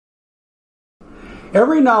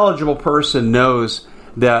Every knowledgeable person knows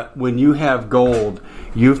that when you have gold,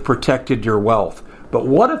 you've protected your wealth. But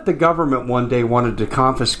what if the government one day wanted to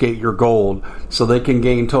confiscate your gold so they can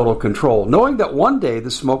gain total control, knowing that one day the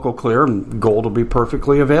smoke will clear and gold will be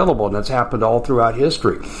perfectly available, and that's happened all throughout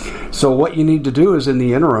history. So what you need to do is, in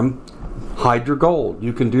the interim, hide your gold.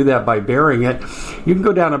 You can do that by burying it. You can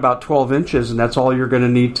go down about 12 inches, and that's all you're going to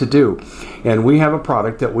need to do. And we have a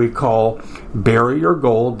product that we call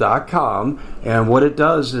buryyourgold.com, and what it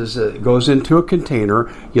does is it goes into a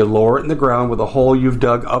container. You lower it in the ground with a hole you've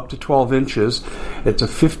dug up to 12 inches. It's a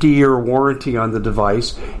 50-year warranty on the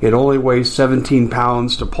device. It only weighs 17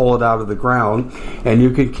 pounds to pull it out of the ground, and you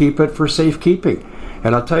can keep it for safekeeping.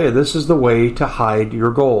 And I'll tell you, this is the way to hide your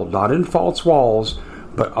gold, not in false walls,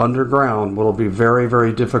 but underground. Will be very,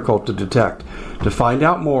 very difficult to detect. To find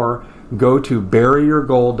out more, go to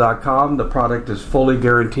buryyourgold.com. The product is fully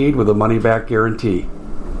guaranteed with a money-back guarantee.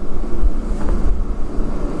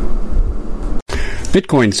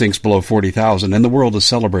 Bitcoin sinks below 40,000, and the world is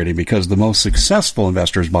celebrating because the most successful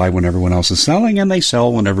investors buy when everyone else is selling, and they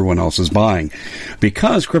sell when everyone else is buying.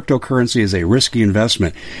 Because cryptocurrency is a risky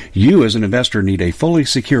investment, you as an investor need a fully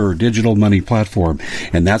secure digital money platform,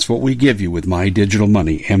 and that's what we give you with My Digital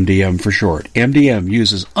Money, MDM for short. MDM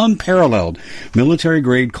uses unparalleled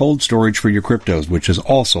military-grade cold storage for your cryptos, which is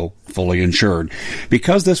also fully insured.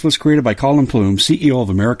 Because this was created by Colin Plume, CEO of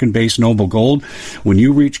American-based Noble Gold, when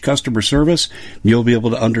you reach customer service, you'll be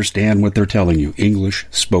able to understand what they're telling you. English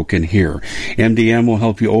spoken here. MDM will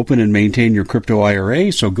help you open and maintain your crypto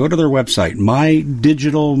IRA, so go to their website,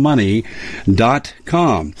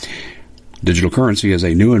 mydigitalmoney.com. Digital currency is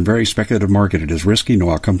a new and very speculative market. It is risky.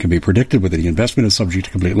 No outcome can be predicted. Whether the investment is subject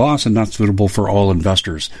to complete loss and not suitable for all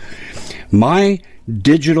investors.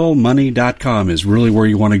 MyDigitalMoney.com is really where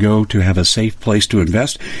you want to go to have a safe place to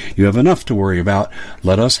invest. You have enough to worry about.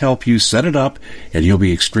 Let us help you set it up, and you'll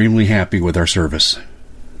be extremely happy with our service.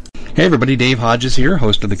 Hey everybody, Dave Hodges here,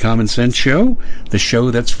 host of the Common Sense Show, the show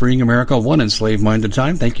that's freeing America one enslaved mind at a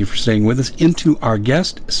time. Thank you for staying with us into our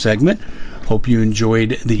guest segment. Hope you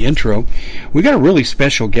enjoyed the intro. We got a really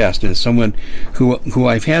special guest, and someone who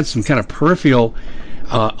I've had some kind of peripheral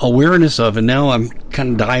awareness of, and now I'm kind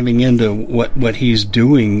of diving into what he's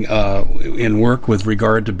doing in work with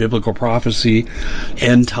regard to biblical prophecy,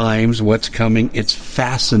 end times, what's coming. It's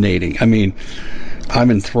fascinating. I mean,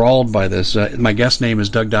 I'm enthralled by this. My guest name is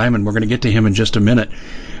Doug Diamond. We're going to get to him in just a minute.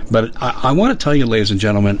 But I want to tell you, ladies and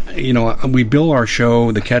gentlemen, you know, we bill our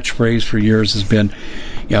show, the catchphrase for years has been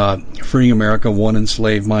freeing America one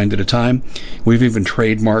enslaved mind at a time. We've even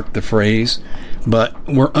trademarked the phrase, but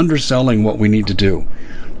we're underselling what we need to do.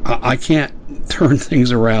 I can't turn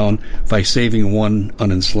things around by saving one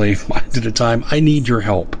unenslaved mind at a time. I need your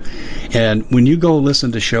help. And when you go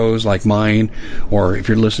listen to shows like mine, or if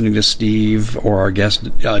you're listening to Steve or our guest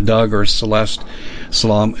Doug or Celeste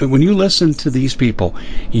Salam, when you listen to these people,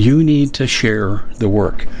 you need to share the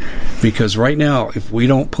work. Because right now, if we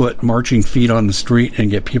don't put marching feet on the street and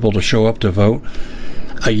get people to show up to vote,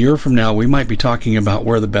 a year from now we might be talking about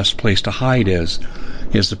where the best place to hide is,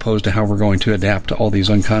 as opposed to how we're going to adapt to all these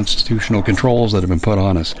unconstitutional controls that have been put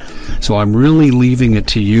on us. So I'm really leaving it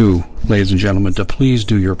to you, ladies and gentlemen, to please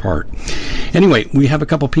do your part. Anyway, we have a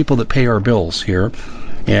couple people that pay our bills here,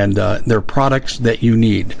 and they're products that you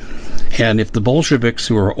need. And if the Bolsheviks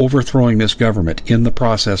who are overthrowing this government in the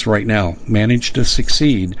process right now manage to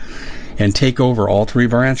succeed and take over all three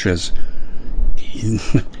branches,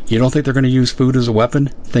 you don't think they're going to use food as a weapon?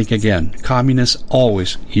 Think again. Communists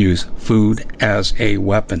always use food as a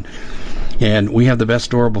weapon. And we have the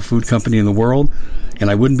best storable food company in the world,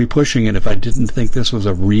 and I wouldn't be pushing it if I didn't think this was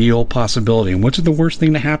a real possibility. And what's the worst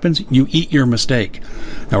thing that happens? You eat your mistake.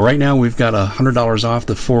 Now, right now, we've got $100 off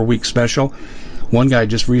the 4-week special. One guy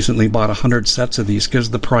just recently bought 100 sets of these because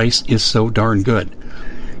the price is so darn good.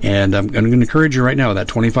 And I'm going to encourage you right now, that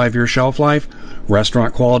 25-year shelf life,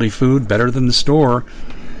 restaurant quality food, better than the store,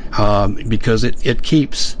 because it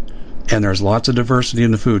keeps. And there's lots of diversity in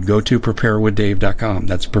the food. Go to preparewithdave.com.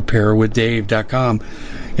 That's preparewithdave.com.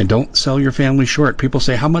 And don't sell your family short. People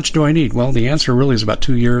say, how much do I need? Well, the answer really is about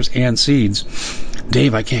 2 years and seeds.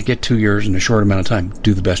 Dave, I can't get 2 years in a short amount of time.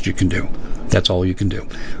 Do the best you can do. That's all you can do.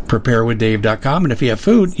 Preparewithdave.com. And if you have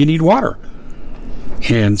food, you need water.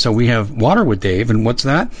 And so we have Water with Dave. And what's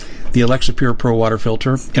that? The Alexa Pure Pro water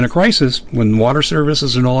filter. In a crisis, when water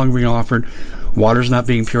services are no longer being offered, water's not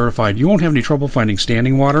being purified, you won't have any trouble finding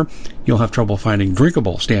standing water. You'll have trouble finding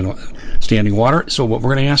drinkable standing water. So what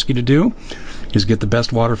we're going to ask you to do is get the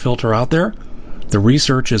best water filter out there. The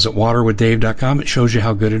research is at waterwithdave.com. It shows you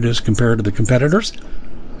how good it is compared to the competitors.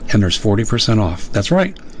 And there's 40% off. That's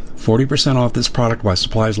right. 40% off this product while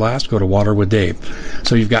supplies last. Go to Water with Dave.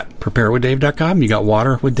 So you've got preparewithdave.com, you got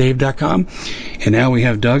waterwithdave.com, and now we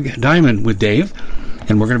have Doug Diamond with Dave,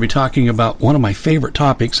 and we're going to be talking about one of my favorite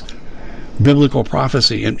topics, biblical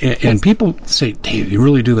prophecy. And people say, Dave, you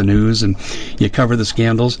really do the news and you cover the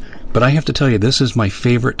scandals, but I have to tell you, this is my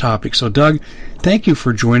favorite topic. So Doug, thank you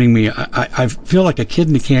for joining me. I feel like a kid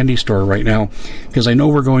in a candy store right now, because I know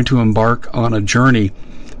we're going to embark on a journey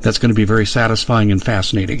that's going to be very satisfying and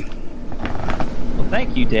fascinating. Well,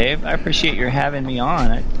 thank you, Dave. I appreciate your having me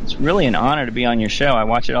on. It's really an honor to be on your show. I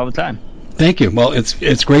watch it all the time. Thank you. Well,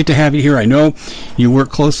 it's great to have you here. I know you work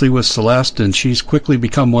closely with Celeste, and she's quickly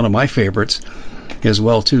become one of my favorites as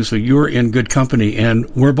well, too. So you're in good company, and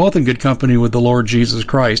we're both in good company with the Lord Jesus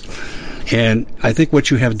Christ. And I think what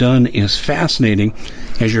you have done is fascinating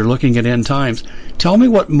as you're looking at end times. Tell me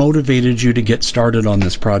what motivated you to get started on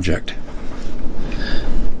this project.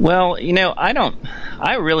 Well,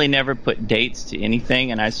 I really never put dates to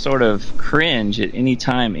anything, and I sort of cringe at any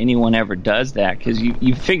time anyone ever does that, because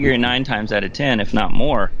you figure 9 times out of 10, if not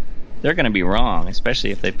more, they're going to be wrong, especially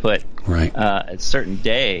if they put a certain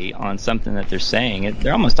day on something that they're saying.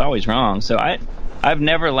 They're almost always wrong. So I've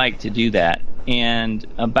never liked to do that. And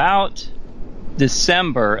about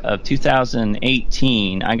December of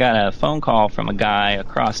 2018, I got a phone call from a guy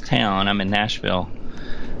across town. I'm in Nashville.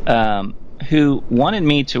 Who wanted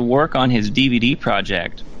me to work on his DVD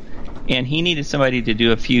project, and he needed somebody to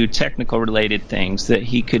do a few technical related things that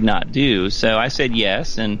he could not do. So I said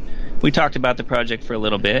yes, and we talked about the project for a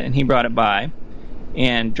little bit, and he brought it by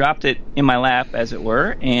and dropped it in my lap, as it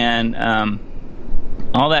were, and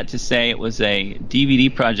all that to say, it was a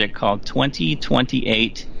DVD project called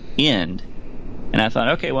 2028 End. And I thought,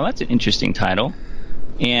 okay, well, that's an interesting title.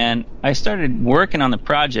 And I started working on the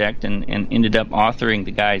project and ended up authoring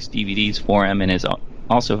the guy's DVDs for him and his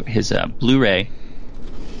Blu-ray.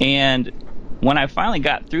 And when I finally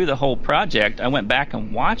got through the whole project, I went back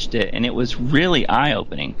and watched it, and it was really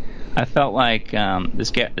eye-opening. I felt like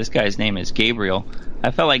this guy's name is Gabriel.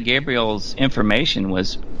 I felt like Gabriel's information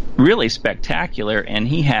was really spectacular, and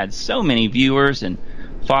he had so many viewers and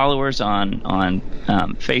followers on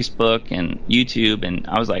Facebook and YouTube, and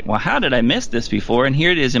I was like, well, how did I miss this before? And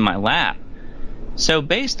here it is in my lap. So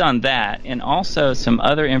based on that, and also some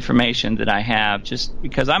other information that I have, just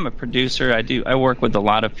because I'm a producer, I work with a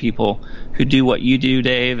lot of people who do what you do,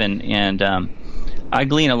 Dave, and I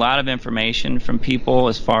glean a lot of information from people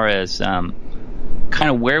as far as kind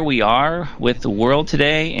of where we are with the world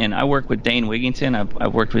today. And I work with Dane Wigington.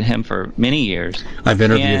 I've worked with him for many years. I've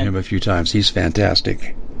interviewed him a few times. He's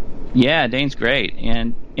fantastic. Yeah, Dane's great.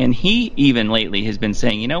 And he even lately has been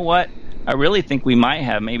saying, you know what, I really think we might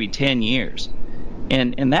have maybe 10 years.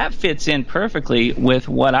 And that fits in perfectly with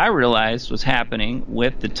what I realized was happening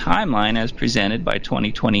with the timeline as presented by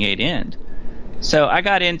 2028 End. So I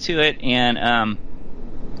got into it and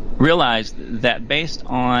realized that based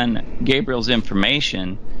on Gabriel's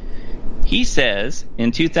information, he says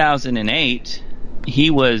in 2008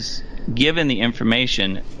 he was given the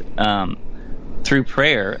information through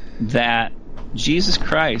prayer that Jesus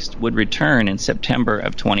Christ would return in September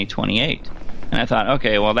of 2028. And I thought,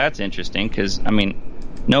 okay, well, that's interesting, because, I mean,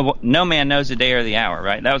 no man knows the day or the hour,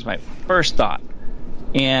 right? That was my first thought.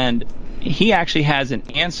 And he actually has an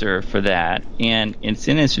answer for that, and it's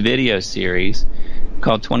in his video series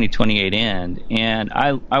called 2028 End. And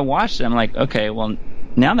I watched it. I'm like, okay, well,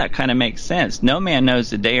 now that kind of makes sense. No man knows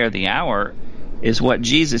the day or the hour is what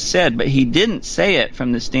Jesus said, but he didn't say it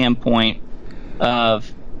from the standpoint of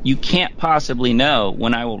you can't possibly know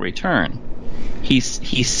when I will return. He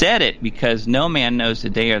said it because no man knows the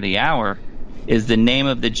day or the hour is the name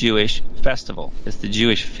of the Jewish festival. It's the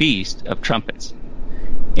Jewish feast of trumpets.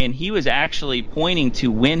 And he was actually pointing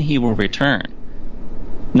to when he will return.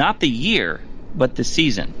 Not the year, but the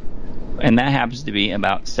season. And that happens to be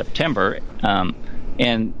about September.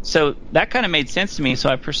 And so that kind of made sense to me, so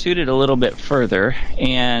I pursued it a little bit further.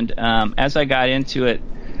 And as I got into it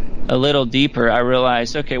a little deeper, I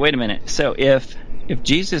realized, okay, wait a minute. So if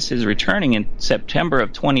Jesus is returning in September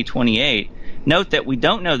of 2028, note that we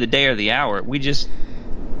don't know the day or the hour. We just,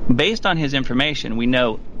 based on his information, we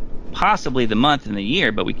know possibly the month and the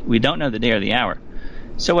year, but we don't know the day or the hour.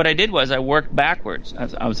 So what I did was I worked backwards.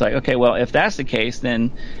 I was like, okay, well, if that's the case,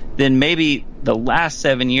 then maybe the last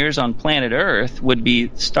 7 years on planet Earth would be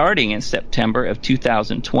starting in September of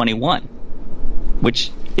 2021, which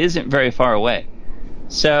isn't very far away.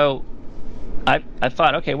 So I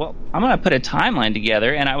thought, okay, well, I'm going to put a timeline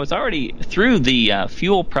together, and I was already through the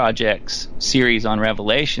Fuel Projects series on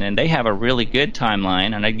Revelation, and they have a really good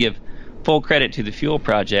timeline, and I give full credit to the Fuel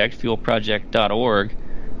Project, fuelproject.org.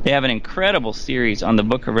 They have an incredible series on the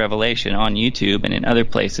Book of Revelation on YouTube and in other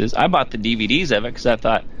places. I bought the DVDs of it because I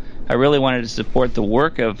thought I really wanted to support the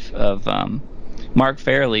work of Mark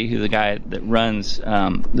Fairley, who's the guy that runs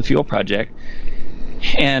the Fuel Project.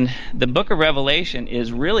 And the Book of Revelation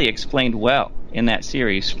is really explained well in that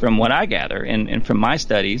series, from what I gather, and from my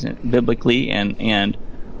studies biblically, and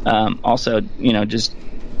also just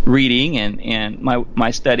reading and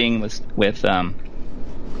my studying with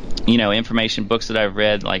information books that I've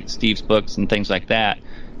read, like Steve's books and things like that.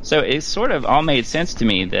 So it sort of all made sense to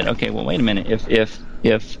me that, okay, well, wait a minute,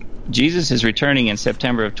 if Jesus is returning in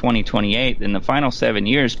September of 2028, then the final 7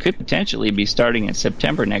 years could potentially be starting in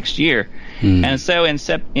September next year. And so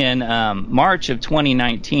in March of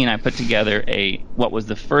 2019, I put together what was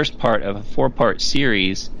the first part of a 4-part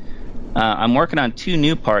series. I'm working on 2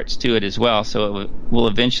 new parts to it as well, so it will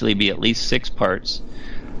eventually be at least 6 parts.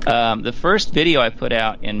 The first video I put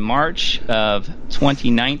out in March of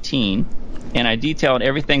 2019, and I detailed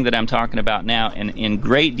everything that I'm talking about now in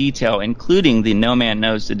great detail, including the no man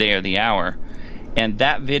knows the day or the hour. And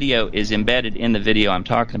that video is embedded in the video I'm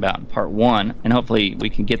talking about in part 1, and hopefully we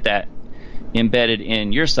can get that embedded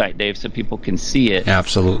in your site, Dave, so people can see it.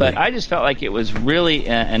 Absolutely. But I just felt like it was really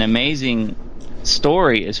an amazing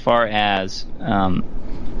story as far as,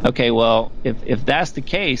 okay, well, if that's the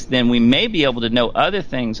case, then we may be able to know other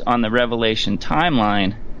things on the Revelation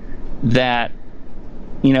timeline that,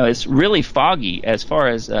 it's really foggy as far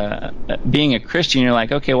as being a Christian. You're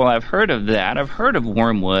like, okay, well, I've heard of that. I've heard of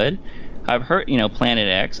Wormwood. I've heard, Planet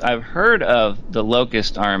X. I've heard of the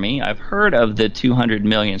Locust Army. I've heard of the 200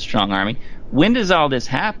 million strong army. When does all this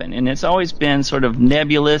happen? And it's always been sort of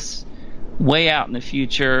nebulous, way out in the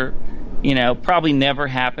future, probably never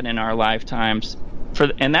happen in our lifetimes.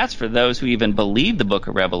 And that's for those who even believe the book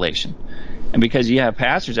of Revelation. And because you have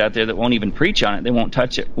pastors out there that won't even preach on it, they won't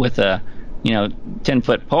touch it with a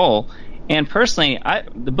 10-foot pole. And personally,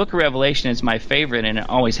 the book of Revelation is my favorite, and it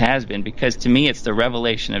always has been, because to me it's the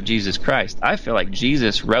revelation of Jesus Christ. I feel like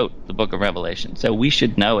Jesus wrote the book of Revelation, so we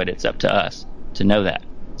should know it. It's up to us to know that.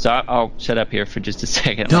 So I'll shut up here for just a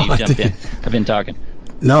second and let you jump in. I've been talking.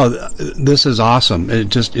 No, this is awesome. It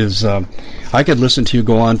just is. I could listen to you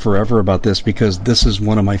go on forever about this, because this is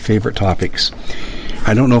one of my favorite topics.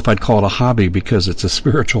 I don't know if I'd call it a hobby, because it's a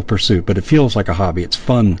spiritual pursuit, but it feels like a hobby. It's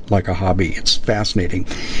fun like a hobby. It's fascinating.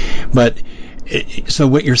 But so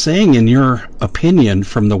what you're saying, in your opinion,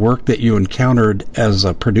 from the work that you encountered as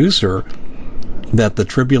a producer, that the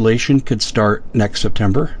tribulation could start next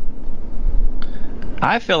September?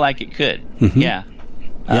 I feel like it could. Mm-hmm. Yeah.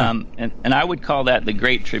 And I would call that the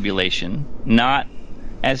Great Tribulation. Not,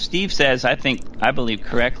 as Steve says, I believe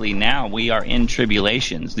correctly now, we are in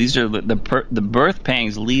tribulations. These are the birth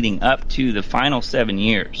pangs leading up to the final 7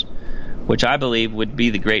 years, which I believe would be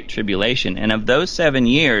the Great Tribulation. And of those 7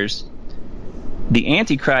 years, the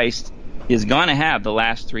Antichrist is going to have the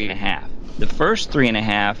last 3.5. The first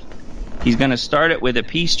 3.5, he's going to start it with a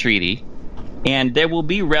peace treaty, and there will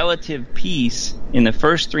be relative peace in the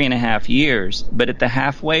first 3.5 years, but at the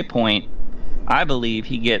halfway point, I believe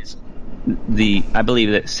that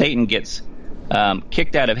Satan gets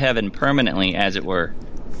kicked out of heaven permanently, as it were,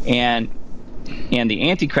 and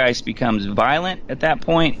the Antichrist becomes violent at that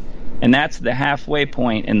point, and that's the halfway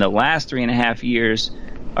point, and the last 3.5 years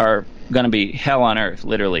are going to be hell on earth,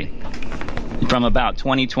 literally, from about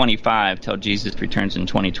 2025 till Jesus returns in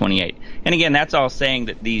 2028. And again, that's all saying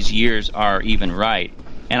that these years are even right.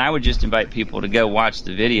 And I would just invite people to go watch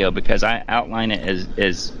the video, because I outline it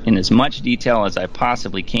as in as much detail as I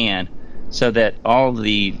possibly can, so that all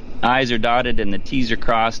the I's are dotted and the T's are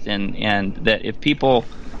crossed, and that if people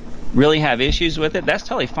really have issues with it, that's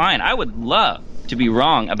totally fine. I would love to be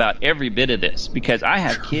wrong about every bit of this, because I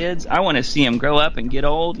have kids. I want to see them grow up and get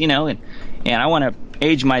old, and I want to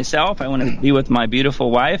age myself. I want to be with my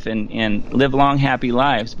beautiful wife and live long, happy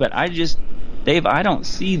lives. But Dave, I don't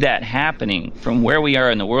see that happening from where we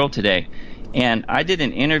are in the world today. And I did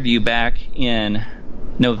an interview back in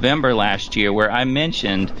November last year where I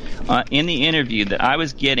mentioned in the interview that I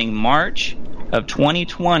was getting March of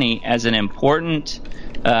 2020 as an important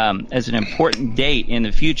date in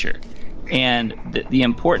the future. And the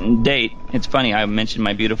important date, it's funny, I mentioned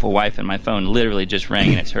my beautiful wife, and my phone literally just rang,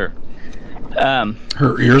 and it's her.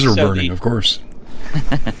 Her ears are burning, of course.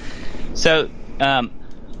 So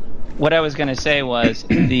what I was going to say was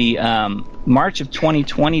the March of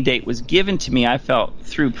 2020 date was given to me, I felt,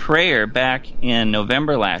 through prayer back in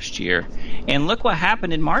November last year. And look what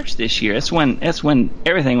happened in March this year. That's when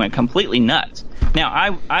everything went completely nuts.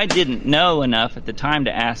 Now, I didn't know enough at the time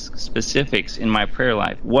to ask specifics in my prayer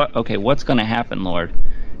life. What's going to happen, Lord,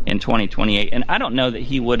 in 2028? And I don't know that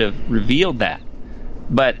he would have revealed that.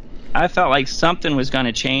 But I felt like something was going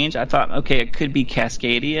to change. I thought, okay, it could be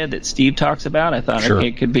Cascadia that Steve talks about. I thought, okay,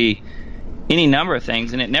 it could be any number of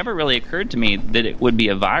things, and it never really occurred to me that it would be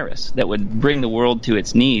a virus that would bring the world to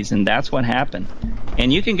its knees, and that's what happened.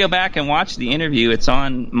 And you can go back and watch the interview. It's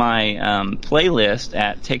on my playlist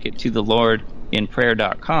at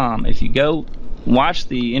takeittotheLordinprayer.com. If you go watch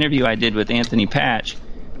the interview I did with Anthony Patch,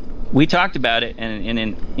 we talked about it,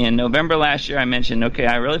 and in November last year I mentioned, okay,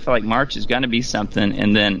 I really feel like March is going to be something,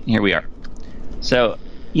 and then here we are. So,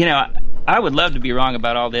 I would love to be wrong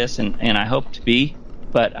about all this, and I hope to be,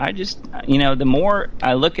 but I just, the more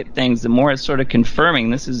I look at things, the more it's sort of confirming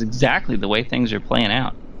this is exactly the way things are playing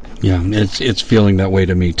out. Yeah, it's feeling that way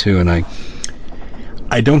to me too, and I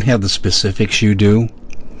don't have the specifics you do,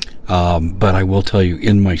 but I will tell you,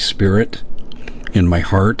 in my spirit, in my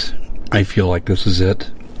heart, I feel like this is it.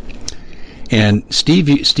 And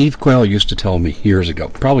Steve Quayle used to tell me years ago,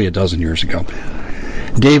 probably a dozen years ago,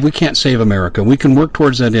 Dave, we can't save America. We can work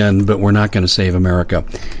towards that end, but we're not going to save America.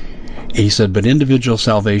 He said, but individual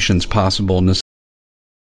salvation's possible in this.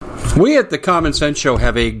 We at the Common Sense Show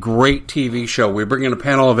have a great TV show. We bring in a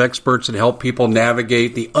panel of experts and help people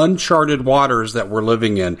navigate the uncharted waters that we're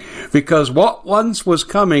living in. Because what once was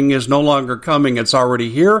coming is no longer coming. It's already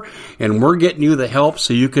here, and we're getting you the help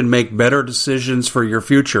so you can make better decisions for your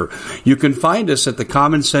future. You can find us at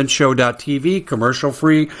thecommonsenseshow.tv,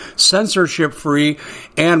 commercial-free, censorship-free,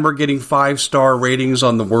 and we're getting 5-star ratings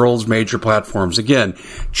on the world's major platforms. Again,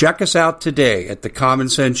 check us out today at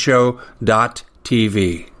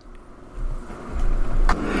thecommonsenseshow.tv.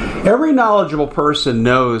 Every knowledgeable person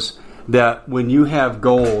knows that when you have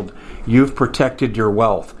gold, you've protected your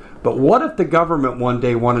wealth. But what if the government one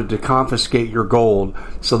day wanted to confiscate your gold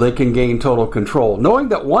so they can gain total control, knowing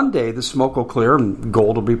that one day the smoke will clear and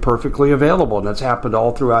gold will be perfectly available, and that's happened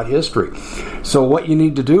all throughout history. So what you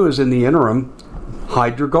need to do is, in the interim,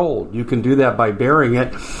 hide your gold. You can do that by burying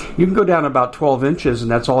it. You can go down about 12 inches, and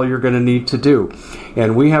that's all you're going to need to do.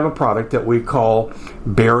 And we have a product that we call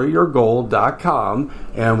buryyourgold.com,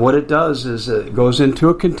 and what it does is it goes into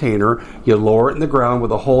a container. You lower it in the ground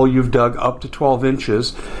with a hole you've dug up to 12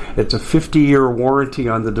 inches. It's a 50-year warranty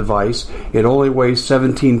on the device. It only weighs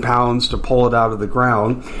 17 pounds to pull it out of the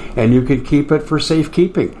ground, and you can keep it for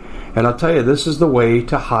safekeeping. And I'll tell you, this is the way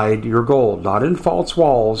to hide your gold, not in false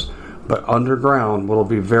walls, but underground. Will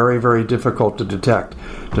be very, very difficult to detect.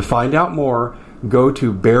 To find out more, go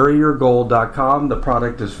to buryyourgold.com. The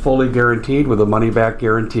product is fully guaranteed with a money-back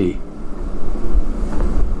guarantee.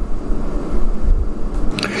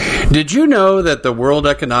 Did you know that the World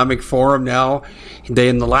Economic Forum now,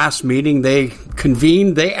 in the last meeting they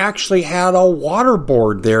convened, they actually had a water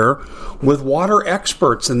board there with water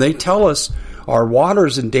experts, and they tell us our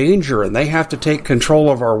water's in danger and they have to take control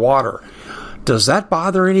of our water. Does that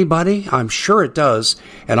bother anybody? I'm sure it does.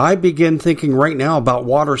 And I begin thinking right now about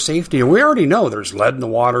water safety. And we already know there's lead in the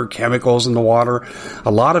water, chemicals in the water.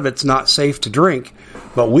 A lot of it's not safe to drink.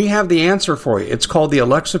 But we have the answer for you. It's called the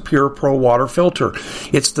Alexa Pure Pro Water Filter.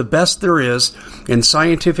 It's the best there is, and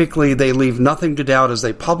scientifically they leave nothing to doubt as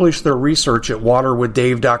they publish their research at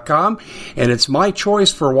waterwithdave.com, and it's my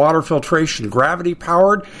choice for water filtration. Gravity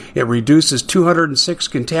powered, it reduces 206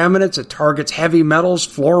 contaminants, it targets heavy metals,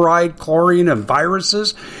 fluoride, chlorine, and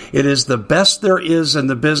viruses. It is the best there is in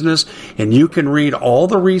the business, and you can read all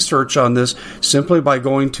the research on this simply by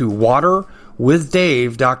going to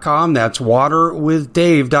waterwithdave.com. That's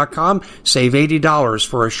waterwithdave.com. Save $80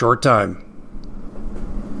 for a short time.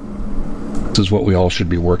 This is what we all should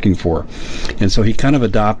be working for. And so he kind of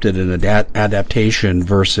adopted an adaptation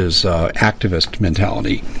versus activist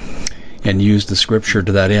mentality and used the scripture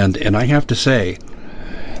to that end. And I have to say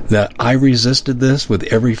that I resisted this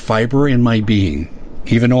with every fiber in my being.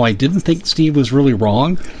 Even though I didn't think Steve was really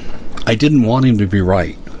wrong, I didn't want him to be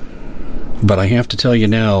right. But I have to tell you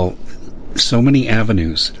now, so many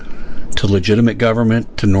avenues to legitimate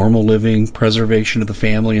government, to normal living, preservation of the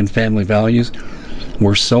family and family values.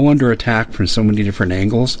 We're so under attack from so many different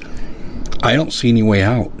angles. I don't see any way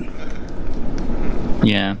out.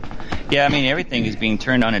 Yeah. I mean, everything is being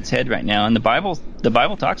turned on its head right now, and the Bible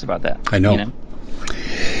talks about that. I know.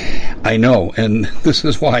 I know, and this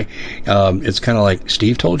is why it's kind of like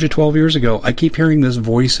Steve told you 12 years ago. I keep hearing this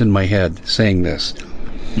voice in my head saying this.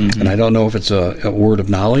 Mm-hmm. And I don't know if it's a word of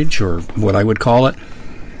knowledge or what I would call it,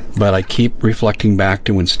 But I keep reflecting back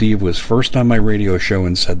to when Steve was first on my radio show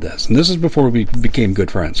and said this. And this is before we became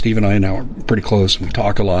good friends. Steve and I now are pretty close and we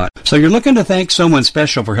talk a lot. So you're looking to thank someone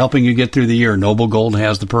special for helping you get through the year. Noble Gold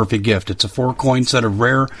has the perfect gift. It's a 4-coin set of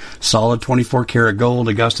rare, solid 24-karat gold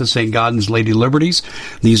Augusta St. Gaudens Lady Liberties.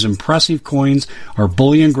 These impressive coins are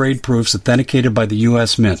bullion-grade proofs authenticated by the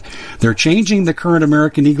U.S. Mint. They're changing the current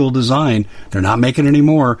American Eagle design. They're not making any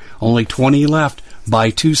more. Only 20 left.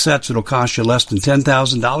 Buy 2 sets, it'll cost you less than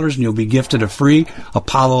 $10,000, and you'll be gifted a free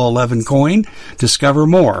Apollo 11 coin. Discover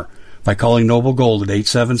more by calling Noble Gold at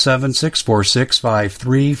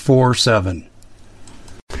 877-646-5347.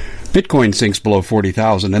 Bitcoin sinks below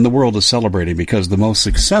 40,000, and the world is celebrating because the most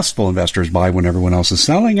successful investors buy when everyone else is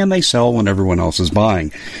selling, and they sell when everyone else is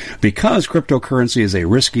buying. Because cryptocurrency is a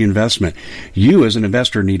risky investment, you as an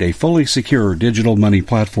investor need a fully secure digital money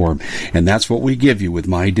platform, and that's what we give you with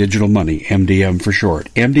My Digital Money, MDM for short.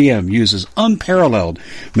 MDM uses unparalleled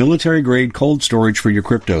military-grade cold storage for your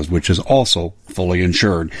cryptos, which is also fully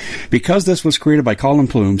insured. Because this was created by Colin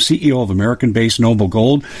Plume, CEO of American-based Noble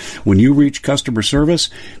Gold, when you reach customer service,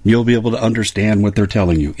 you'll be able to understand what they're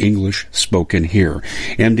telling you. English spoken here.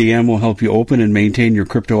 MDM will help you open and maintain your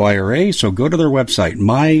crypto IRA, so go to their website,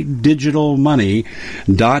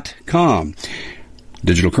 mydigitalmoney.com.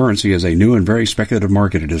 Digital currency is a new and very speculative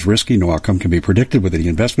market. It is risky. No outcome can be predicted. Whether the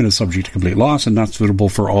investment is subject to complete loss and not suitable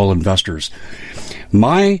for all investors.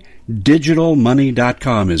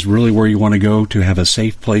 MyDigitalMoney.com is really where you want to go to have a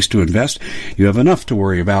safe place to invest. You have enough to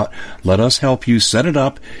worry about. Let us help you set it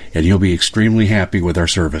up, and you'll be extremely happy with our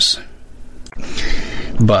service.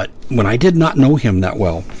 But when I did not know him that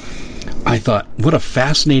well, I thought, what a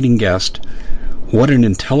fascinating guest. What an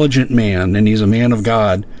intelligent man, and he's a man of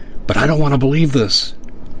God. But I don't want to believe this.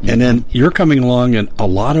 And then you're coming along, and a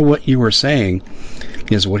lot of what you were saying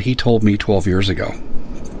is what he told me 12 years ago.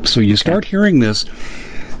 So you start hearing this,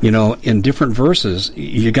 in different verses.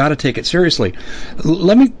 You got to take it seriously.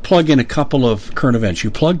 Let me plug in a couple of current events.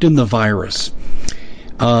 You plugged in the virus.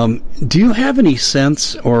 Do you have any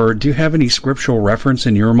sense, or do you have any scriptural reference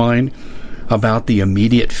in your mind about the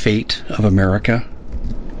immediate fate of America?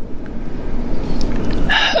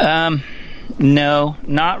 No,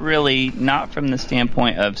 not really. Not from the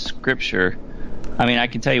standpoint of Scripture. I mean, I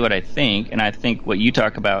can tell you what I think, and I think what you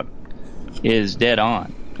talk about is dead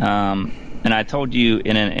on. And I told you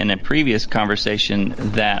in a previous conversation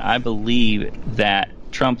that I believe that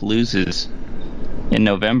Trump loses in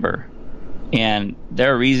November. And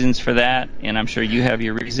there are reasons for that, and I'm sure you have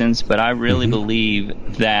your reasons, but I really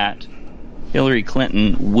believe that Hillary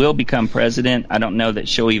Clinton will become president. I don't know that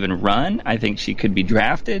she'll even run. I think she could be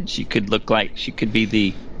drafted. She could look like she could be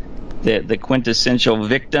the quintessential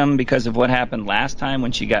victim because of what happened last time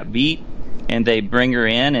when she got beat, and they bring her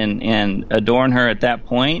in and adorn her at that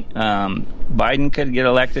point. Biden could get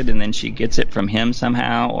elected, and then she gets it from him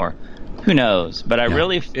somehow, or who knows. But I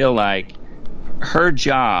really feel like her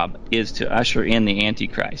job is to usher in the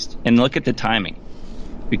Antichrist. And look at the timing.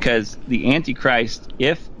 Because the Antichrist,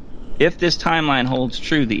 if this timeline holds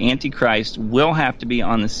true, the Antichrist will have to be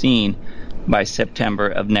on the scene by September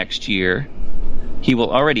of next year. He will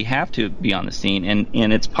already have to be on the scene, and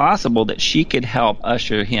it's possible that she could help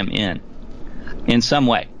usher him in some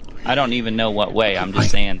way. I don't even know what way. I'm just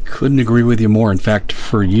saying. Couldn't agree with you more. In fact,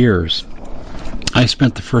 for years, I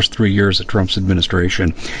spent the first 3 years of Trump's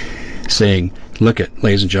administration saying, look it,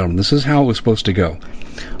 ladies and gentlemen, this is how it was supposed to go.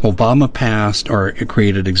 Obama passed or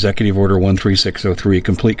created Executive Order 13603,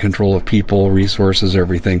 complete control of people, resources,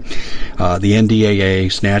 everything. The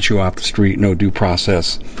NDAA, snatch you off the street, no due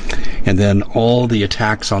process. And then all the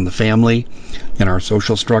attacks on the family and our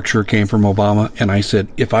social structure came from Obama. And I said,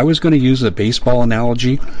 if I was going to use a baseball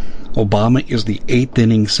analogy, Obama is the 8th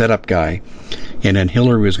inning setup guy, and then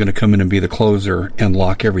Hillary was going to come in and be the closer and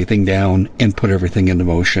lock everything down and put everything into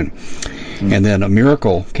motion. And then a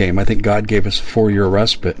miracle came. I think God gave us a 4-year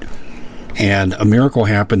respite, and a miracle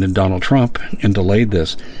happened in Donald Trump and delayed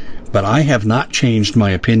this. But I have not changed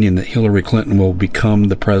my opinion that Hillary Clinton will become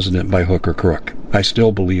the president by hook or crook. I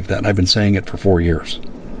still believe that. I've been saying it for 4 years.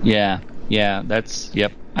 Yeah,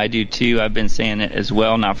 yep. I do too. I've been saying it as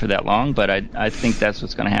well, not for that long, but I think that's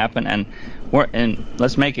what's going to happen. And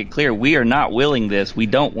let's make it clear, we are not willing this. We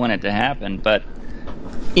don't want it to happen, but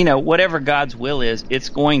whatever God's will is, it's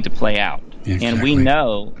going to play out. Exactly. And we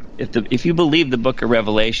know if you believe the book of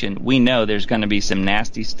Revelation, we know there's going to be some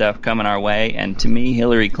nasty stuff coming our way. And to me,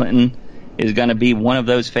 Hillary Clinton is going to be one of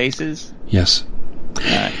those faces. Yes.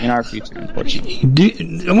 In our future, unfortunately.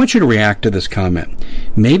 I want you to react to this comment.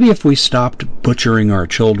 Maybe if we stopped butchering our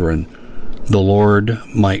children, the Lord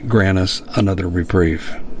might grant us another reprieve.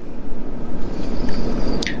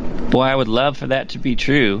 Boy, I would love for that to be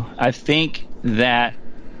true. I think that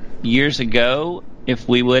years ago, if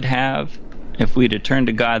we'd have turned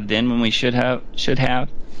to God then when we should have,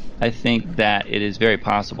 I think that it is very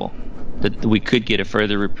possible that we could get a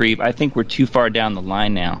further reprieve. I think we're too far down the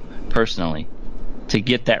line now, personally, to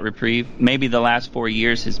get that reprieve. Maybe the last 4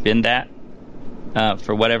 years has been that,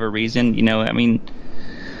 for whatever reason.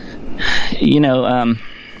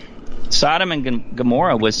 Sodom and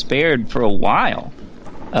Gomorrah was spared for a while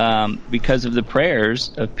because of the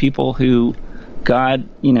prayers of people who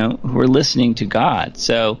were listening to God.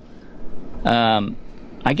 So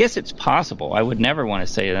I guess it's possible. I would never want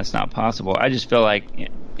to say that's not possible. I just feel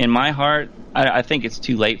like in my heart, I think it's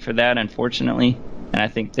too late for that, unfortunately, and I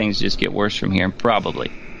think things just get worse from here,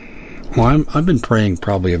 probably. Well, I've been praying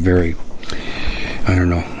probably a very,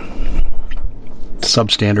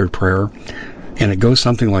 substandard prayer, and it goes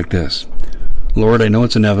something like this. Lord, I know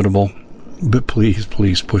it's inevitable, but please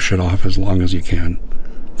push it off as long as you can.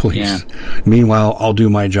 Please. Yeah. Meanwhile, I'll do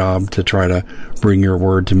my job to try to bring your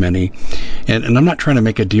word to many. And I'm not trying to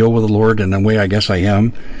make a deal with the Lord in a way I guess I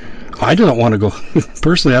am. I don't want to go,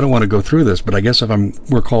 personally, I don't want to go through this, but I guess if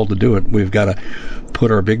we're called to do it, we've got to put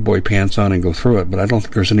our big boy pants on and go through it. But I don't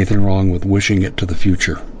think there's anything wrong with wishing it to the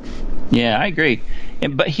future. Yeah, I agree.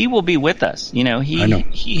 But he will be with us.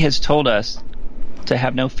 He has told us to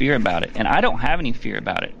have no fear about it. And I don't have any fear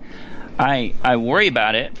about it. I worry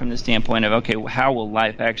about it from the standpoint of, okay, how will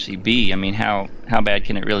life actually be? I mean, how bad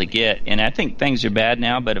can it really get? And I think things are bad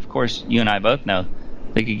now, but of course, you and I both know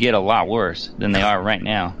they could get a lot worse than they are right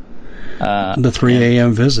now. The 3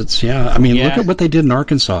 a.m. visits, yeah. I mean, look at what they did in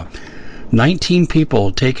Arkansas. 19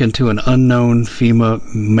 people taken to an unknown FEMA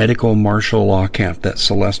medical martial law camp that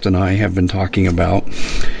Celeste and I have been talking about.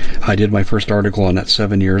 I did my first article on that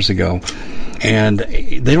 7 years ago. And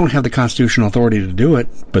they don't have the constitutional authority to do it,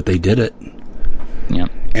 but they did it. Yeah.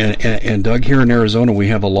 And Doug, here in Arizona, we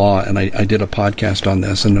have a law, and I did a podcast on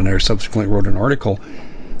this, and then I subsequently wrote an article.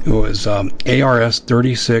 It was ARS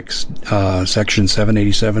 36, Section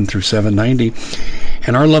 787 through 790.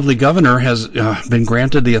 And our lovely governor has been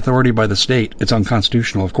granted the authority by the state, it's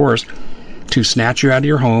unconstitutional, of course, to snatch you out of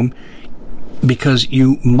your home because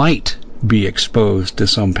you might be exposed to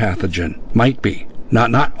some pathogen. Might be.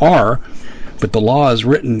 Not are, but the law is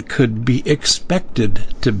written could be expected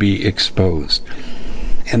to be exposed.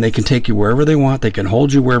 And they can take you wherever they want. They can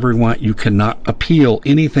hold you wherever they want. You cannot appeal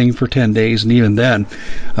anything for 10 days. And even then,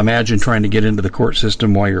 imagine trying to get into the court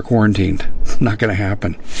system while you're quarantined. Not going to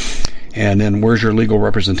happen. And then where's your legal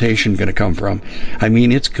representation going to come from? I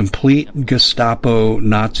mean, it's complete Gestapo,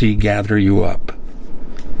 Nazi, gather you up.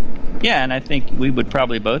 Yeah, and I think we would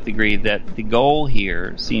probably both agree that the goal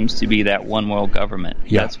here seems to be that one world government.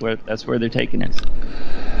 Yeah. That's where they're taking us.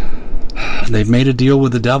 They've made a deal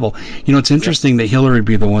with the devil. It's interesting that Hillary would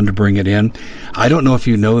be the one to bring it in. I don't know if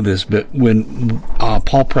you know this, but when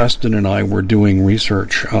Paul Preston and I were doing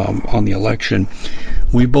research on the election,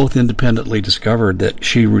 we both independently discovered that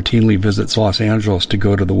she routinely visits Los Angeles to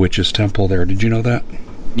go to the witch's temple there. Did you know that?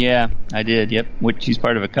 Yeah, I did. Yep, she's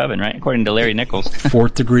part of a coven, right? According to Larry Nichols.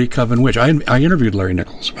 Fourth degree coven witch. I interviewed Larry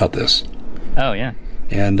Nichols about this. Oh yeah.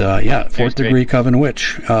 And fourth degree coven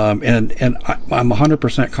witch. And I'm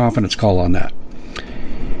 100% confidence call on that.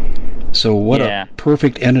 So what a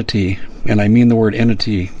perfect entity, and I mean the word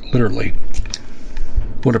entity literally.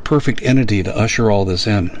 What a perfect entity to usher all this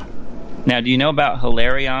in. Now, do you know about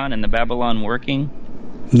Hilarion and the Babylon working?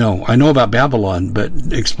 No, I know about Babylon, but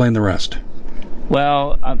explain the rest.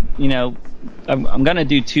 Well, I'm going to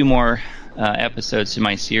do 2 more episodes to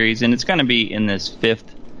my series, and it's going to be in this 5th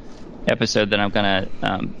episode that I'm going to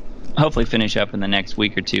hopefully finish up in the next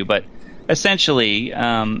week or 2. But essentially,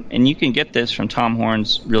 and you can get this from Tom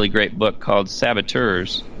Horn's really great book called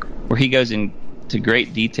Saboteurs, where he goes into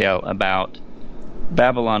great detail about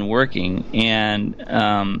Babylon working. And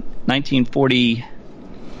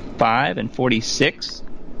 1945 and 46,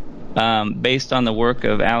 based on the work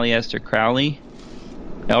of Aleister Crowley,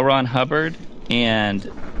 L. Ron Hubbard, and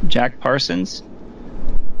Jack Parsons,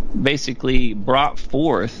 basically brought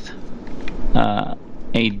forth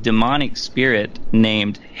a demonic spirit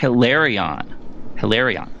named Hilarion.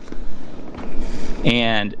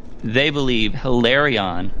 And they believe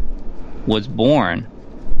Hilarion was born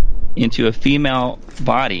into a female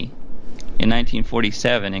body in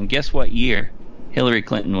 1947. And guess what year Hillary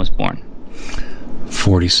Clinton was born?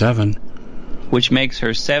 47. Which makes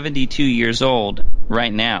her 72 years old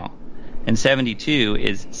right now. And 72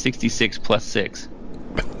 is 66 plus 6.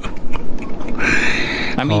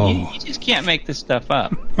 I mean, you just can't make this stuff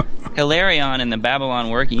up. Hilarion and the Babylon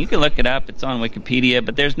working, you can look it up. It's on Wikipedia,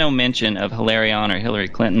 but there's no mention of Hilarion or Hillary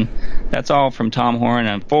Clinton. That's all from Tom Horn,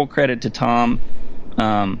 and full credit to Tom.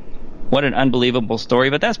 What an unbelievable story.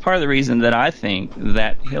 But that's part of the reason that I think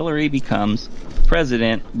that Hillary becomes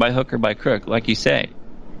president by hook or by crook, like you say.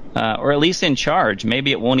 Or at least in charge.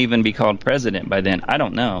 Maybe it won't even be called president by then. I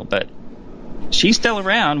don't know. But she's still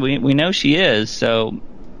around. We know she is. So,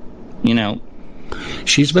 you know.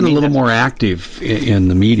 She's been a little more active in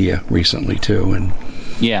the media recently, too. And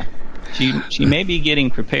yeah. She may be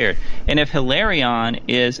getting prepared. And if Hilarion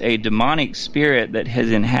is a demonic spirit that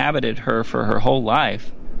has inhabited her for her whole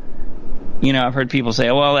life, you know, I've heard people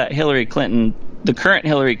say, well, that Hillary Clinton, the current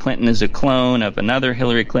Hillary Clinton is a clone of another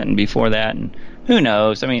Hillary Clinton before that, and who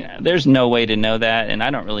knows? I mean, there's no way to know that, and I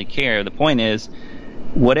don't really care. The point is,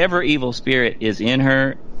 whatever evil spirit is in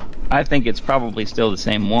her, I think it's probably still the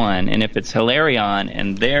same one. And if it's Hilarion,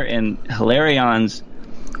 and Hilarion's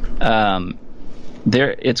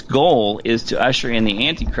its goal is to usher in the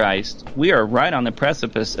Antichrist, we are right on the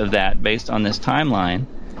precipice of that based on this timeline,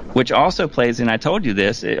 which also plays, and I told you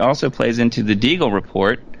this, it also plays into the Deagle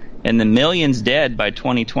report and the millions dead by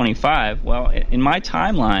 2025. Well, in my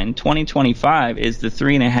timeline, 2025 is the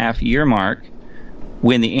 3.5-year mark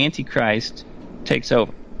when the Antichrist takes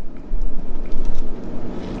over.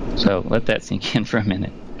 So let that sink in for a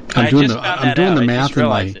minute. I'm doing the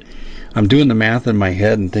math in my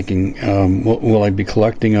head and thinking, what will I be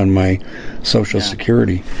collecting on my Social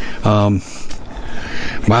Security?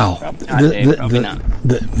 Wow. Probably not.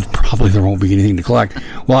 Probably there won't be anything to collect.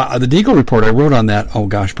 Well, the Deagle report, I wrote on that,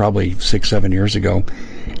 probably 6-7 years ago.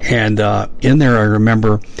 And in there I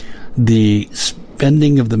remember the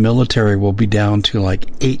spending of the military will be down to like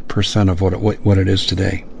 8% of what it is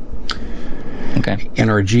today. Okay. And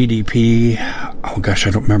our GDP,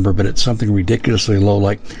 I don't remember, but it's something ridiculously low,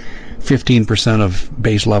 like 15% of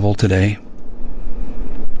base level today.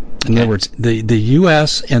 In other words, the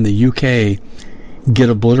U.S. and the U.K. get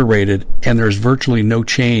obliterated, and there's virtually no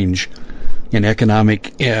change in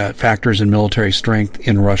economic factors and military strength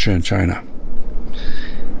in Russia and China.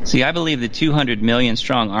 See, I believe the 200 million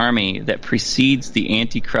strong army that precedes the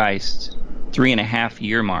Antichrist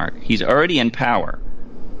 3.5-year mark, he's already in power,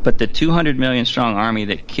 but the 200 million strong army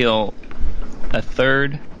that kill a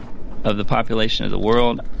third of the population of the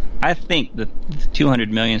world, I think the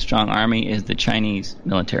 200 million strong army is the Chinese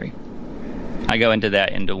military. I go into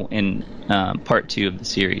that in part 2 of the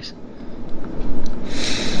series.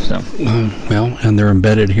 So, and they're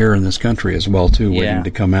embedded here in this country as well too, waiting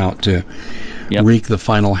to come out to wreak the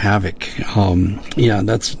final havoc.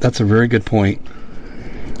 That's a very good point.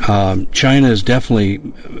 China is definitely.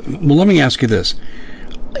 Well, let me ask you this: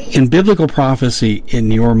 in biblical prophecy,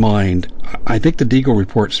 in your mind, I think the Deagle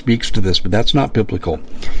report speaks to this, but that's not biblical.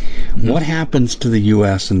 Mm-hmm. What happens to the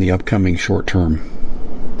U.S. in the upcoming short term?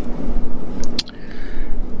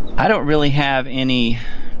 I don't really have any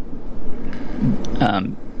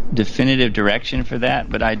definitive direction for that,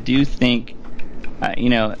 but I do think,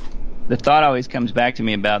 the thought always comes back to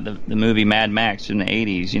me about the movie Mad Max in the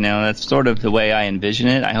 80s. That's sort of the way I envision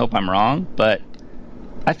it. I hope I'm wrong, but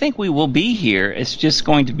I think we will be here. It's just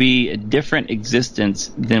going to be a different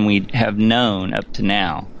existence than we have known up to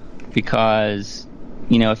now, because,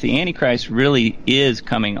 if the Antichrist really is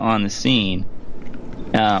coming on the scene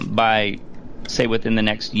by, say, within the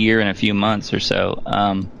next year and a few months or so,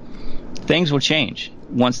 things will change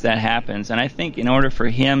once that happens. And I think in order for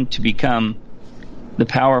him to become the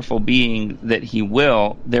powerful being that he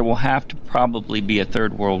will, there will have to probably be a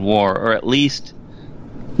third world war, or at least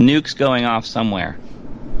nukes going off somewhere,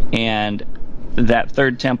 and that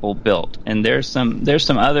third temple built. And there's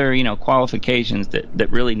some other qualifications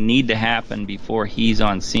that really need to happen before he's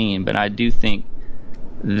on scene. But I do think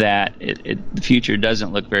that the future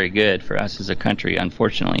doesn't look very good for us as a country,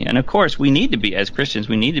 unfortunately. And of course, we need to be, as Christians,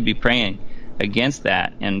 we need to be praying against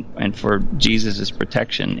that and for Jesus'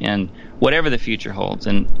 protection and whatever the future holds.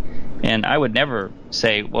 And I would never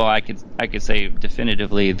say, well, I could say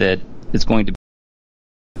definitively that it's going to be.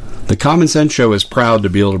 The Common Sense Show is proud to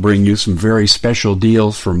be able to bring you some very special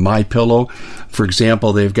deals from MyPillow. For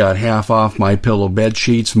example, they've got half off MyPillow bed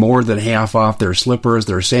sheets, more than half off their slippers,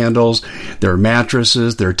 their sandals, their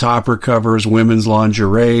mattresses, their topper covers, women's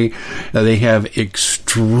lingerie. They have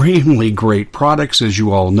extremely great products, as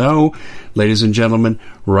you all know. Ladies and gentlemen,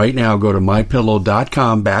 right now go to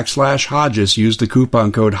mypillow.com/Hodges. Use the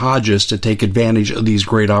coupon code Hodges to take advantage of these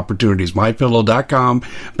great opportunities.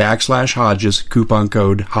 mypillow.com/Hodges, coupon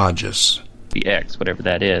code Hodges. The X, whatever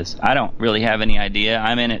that is. I don't really have any idea.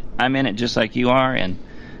 I'm in it just like you are, and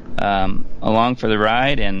along for the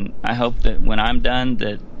ride. And I hope that when I'm done,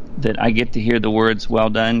 that that I get to hear the words, "Well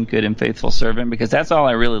done, good and faithful servant," because that's all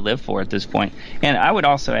I really live for at this point. And I would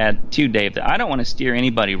also add, too, Dave, that I don't want to steer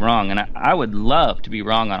anybody wrong, and I would love to be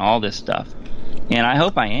wrong on all this stuff. And I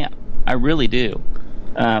hope I am. I really do.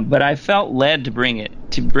 But I felt led to bring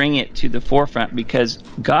it to the forefront because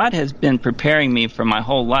God has been preparing me for my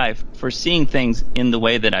whole life for seeing things in the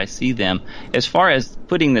way that I see them as far as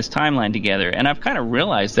putting this timeline together. And I've kind of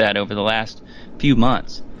realized that over the last few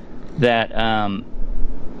months that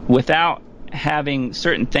without having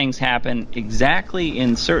certain things happen exactly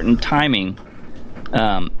in certain timing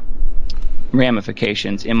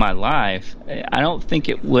ramifications in my life, I don't think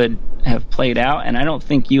it would have played out, and I don't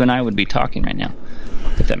think you and I would be talking right now,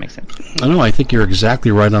 if that makes sense. No, I think you're exactly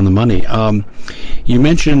right on the money. You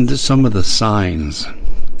mentioned some of the signs.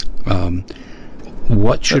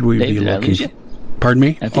 What should we be looking? Pardon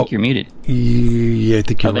me? I think you're muted. Yeah, I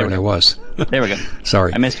think you're right. I was. There we go.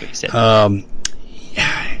 Sorry, I missed what you said.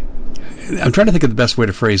 I'm trying to think of the best way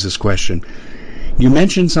to phrase this question. You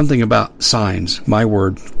mentioned something about signs. My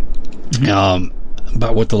word.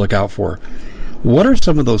 About what to look out for. What are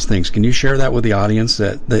some of those things? Can you share that with the audience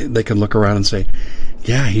that they can look around and say,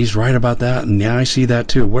 yeah, he's right about that, and yeah, I see that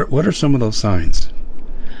too. What are some of those signs?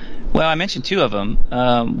 Well, I mentioned two of them.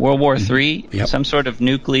 World War III, Yep. Some sort of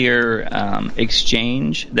nuclear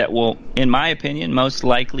exchange that will, in my opinion, most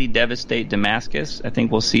likely devastate Damascus. I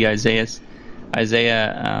think we'll see Isaiah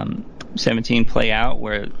 17 play out,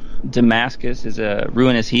 where Damascus is a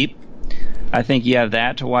ruinous heap. I think you have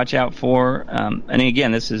that to watch out for. And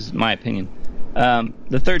again, this is my opinion.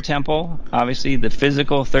 The third temple, obviously the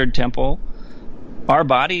physical third temple. Our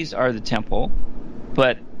bodies are the temple,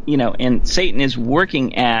 but and Satan is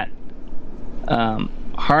working at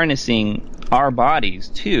harnessing our bodies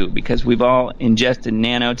too, because we've all ingested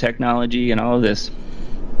nanotechnology and all of this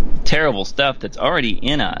terrible stuff that's already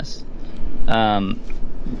in us.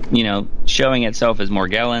 Showing itself as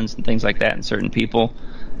Morgellons and things like that in certain people.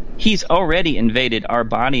 He's already invaded our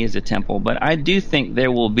body as a temple, but I do think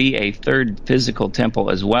there will be a third physical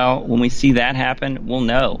temple as well. When we see that happen, we'll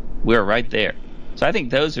know we're right there. So I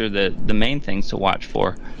think those are the main things to watch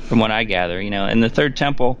for, from what I gather. And the third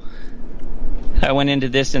temple, I went into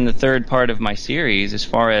this in the third part of my series, as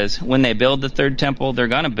far as when they build the third temple, they're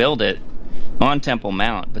going to build it on Temple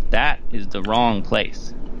Mount, but that is the wrong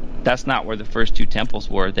place. That's not where the first two temples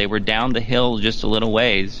were. They were down the hill just a little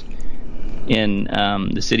ways in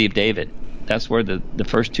the city of David. That's where the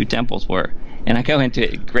first two temples were. And I go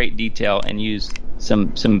into great detail and use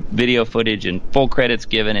some video footage and full credits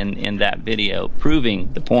given in that video,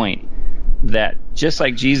 proving the point that just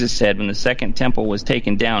like Jesus said, when the second temple was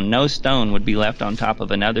taken down, no stone would be left on top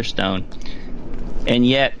of another stone. And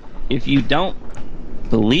yet, if you don't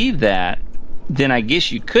believe that, then I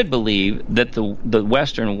guess you could believe that the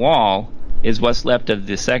Western Wall is what's left of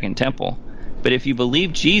the second temple. But if you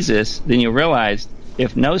believe Jesus, then you realize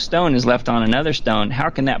if no stone is left on another stone, how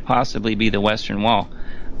can that possibly be the Western Wall?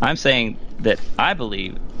 I'm saying that I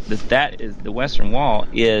believe that is the Western Wall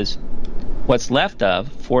is what's left of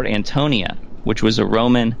Fort Antonia, which was a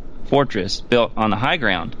Roman fortress built on the high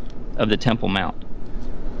ground of the Temple Mount.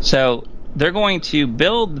 So they're going to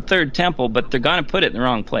build the third temple, but they're going to put it in the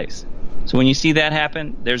wrong place. So when you see that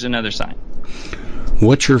happen, there's another sign.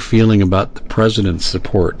 What's your feeling about the president's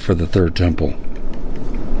support for the third temple?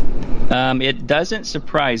 It doesn't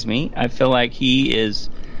surprise me. I feel like he is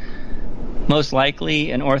most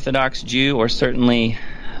likely an Orthodox Jew, or certainly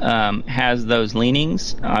has those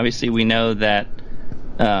leanings. Obviously, we know that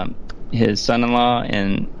his son-in-law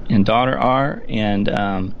and daughter are, and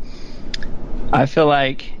I feel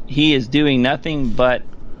like he is doing nothing but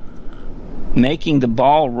making the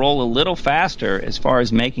ball roll a little faster as far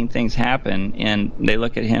as making things happen. And they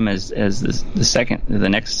look at him as the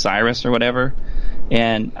next Cyrus or whatever.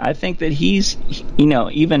 And I think that he's,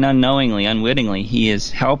 even unknowingly, unwittingly, he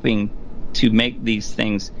is helping to make these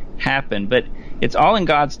things happen. But it's all in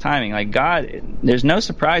God's timing. Like God, there's no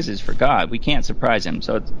surprises for God. We can't surprise him.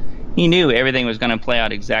 So he knew everything was going to play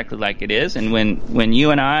out exactly like it is. And when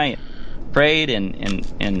you and I prayed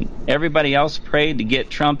and everybody else prayed to get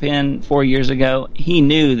Trump in 4 years ago, he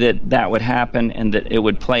knew that would happen and that it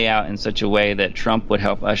would play out in such a way that Trump would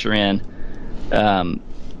help usher in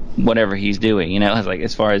whatever he's doing. Like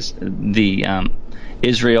as far as the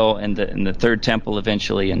Israel and the third temple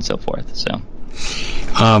eventually and so forth. So,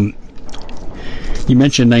 you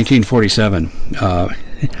mentioned 1947.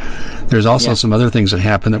 There's also some other things that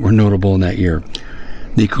happened that were notable in that year.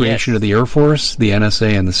 The creation of the Air Force, the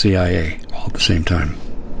NSA, and the CIA all at the same time.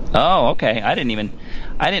 Oh, okay. I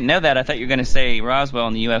didn't know that. I thought you were going to say Roswell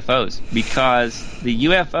and the UFOs, because the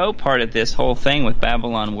UFO part of this whole thing with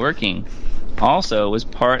Babylon working also was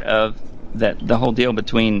part of the whole deal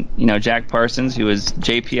between Jack Parsons, who was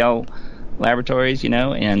JPL Laboratories,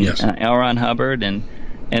 and Yes. L. Ron Hubbard, and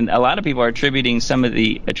a lot of people are attributing some of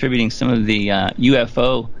the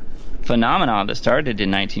UFO phenomenon that started in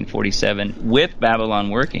 1947 with Babylon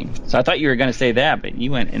working. So I thought you were going to say that, but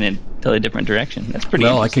you went in a totally different direction. That's pretty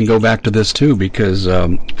Well, I can go back to this too, because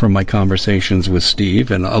from my conversations with Steve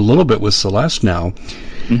and a little bit with Celeste now,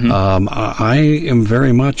 I am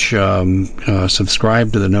very much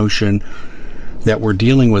subscribed to the notion that we're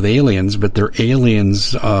dealing with aliens, but they're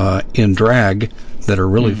aliens in drag that are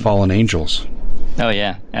really fallen angels. Oh,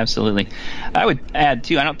 yeah, absolutely. I would add,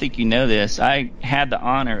 too, I don't think you know this, I had the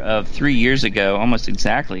honor of 3 years ago, almost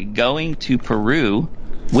exactly, going to Peru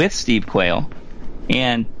with Steve Quayle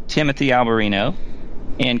and Timothy Alberino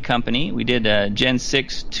and company. We did a Gen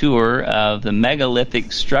 6 tour of the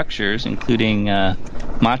megalithic structures, including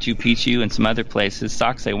Machu Picchu and some other places,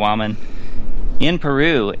 Sacsayhuaman, in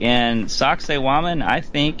Peru. And Sacsayhuaman, I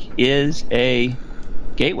think, is a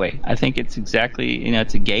gateway. I think it's exactly,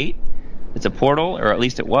 it's a gate. It's a portal, or at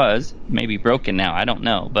least it was. Maybe broken now. I don't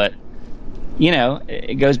know. But,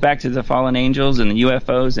 it goes back to the fallen angels and the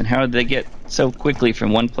UFOs and how did they get so quickly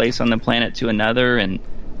from one place on the planet to another. And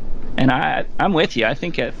I'm with you. I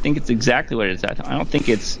think it's exactly what it is. I don't think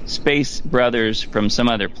it's space brothers from some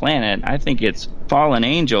other planet. I think it's fallen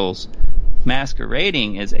angels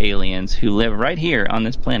masquerading as aliens who live right here on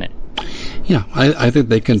this planet. Yeah, I think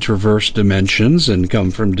they can traverse dimensions and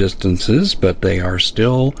come from distances, but they are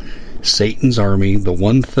still Satan's army, the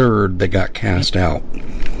 1/3 that got cast out.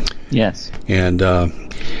 Yes. And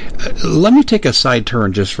let me take a side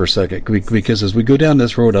turn just for a second, because as we go down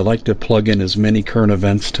this road, I'd like to plug in as many current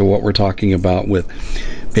events to what we're talking about with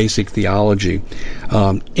basic theology.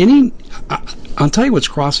 I'll tell you what's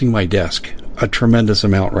crossing my desk a tremendous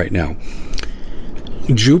amount right now.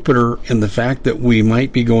 Jupiter and the fact that we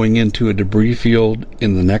might be going into a debris field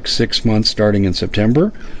in the next 6 months starting in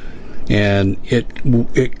September, and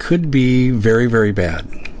it could be very, very bad.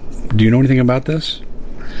 Do you know anything about this?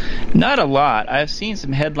 Not a lot. I've seen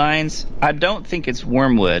some headlines. I don't think it's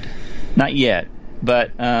wormwood, not yet,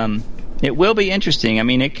 but it will be interesting. I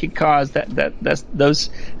mean, it could cause those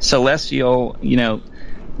celestial,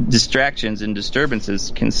 distractions and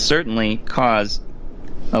disturbances can certainly cause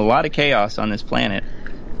a lot of chaos on this planet,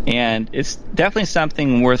 and it's definitely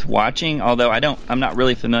something worth watching. Although I'm not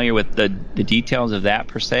really familiar with the details of that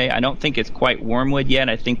per se. I don't think it's quite wormwood yet.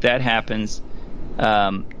 I think that happens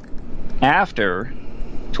after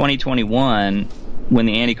 2021, when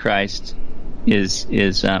the Antichrist is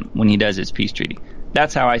when he does his peace treaty.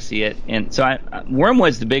 That's how I see it. And so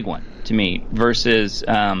wormwood's the big one to me versus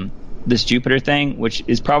this Jupiter thing, which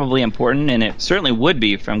is probably important, and it certainly would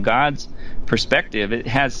be from God's perspective. It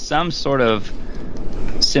has some sort of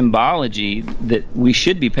symbology that we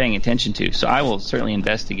should be paying attention to. So I will certainly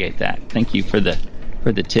investigate that. Thank you for the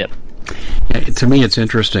tip. Yeah, to me, it's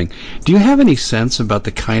interesting. Do you have any sense about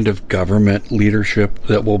the kind of government leadership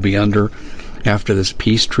that we'll be under after this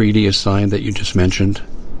peace treaty is signed that you just mentioned?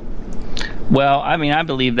 Well, I mean, I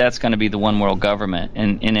believe that's going to be the one world government,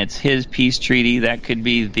 and it's his peace treaty. That could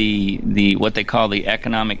be the what they call the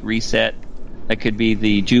economic reset. That could be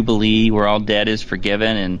the Jubilee, where all debt is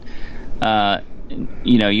forgiven, and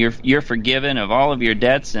you're forgiven of all of your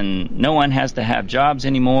debts, and no one has to have jobs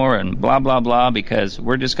anymore, and blah blah blah, because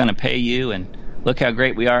we're just going to pay you, and look how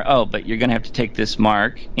great we are. Oh, but you're going to have to take this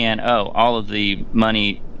mark, and all of the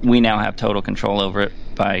money, we now have total control over it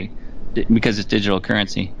because it's digital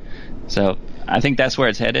currency. So I think that's where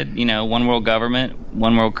it's headed. One world government,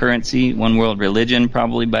 one world currency, one world religion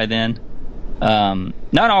probably by then.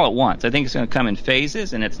 Not all at once. I think it's going to come in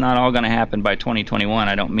phases, and it's not all going to happen by 2021.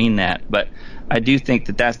 I don't mean that, but I do think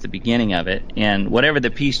that that's the beginning of it. And whatever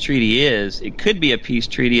the peace treaty is, it could be a peace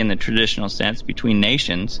treaty in the traditional sense between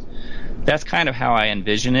nations. That's kind of how I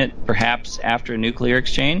envision it, perhaps after a nuclear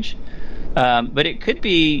exchange. But it could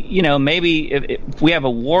be, maybe if we have a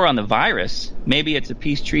war on the virus, maybe it's a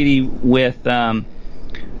peace treaty with, the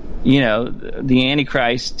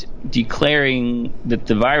Antichrist declaring that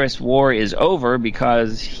the virus war is over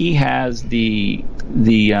because he has the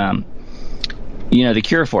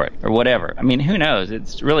cure for it or whatever. I mean, who knows?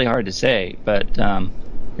 It's really hard to say, but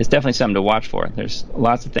it's definitely something to watch for. There's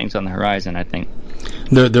lots of things on the horizon, I think.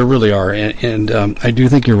 There really are, and I do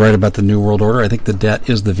think you're right about the New World Order. I think the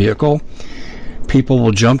debt is the vehicle. People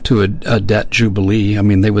will jump to a debt jubilee. I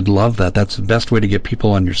mean, they would love that. That's the best way to get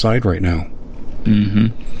people on your side right now.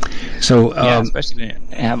 Mm-hmm. So, especially when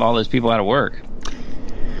you have all those people out of work.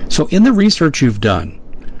 So in the research you've done,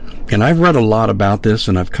 and I've read a lot about this,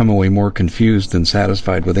 and I've come away more confused than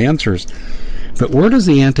satisfied with answers, But where does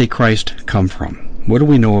the Antichrist come from? What do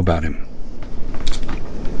we know about him?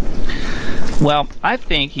 Well, I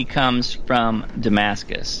think he comes from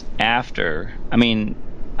Damascus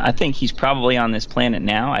I think he's probably on this planet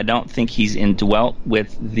now. I don't think he's indwelt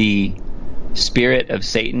with the spirit of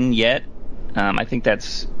Satan yet. I think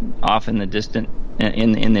that's off in the distant,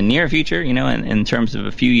 in the near future, in terms of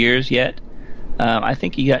a few years yet. I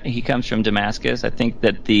think he comes from Damascus. I think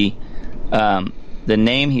that the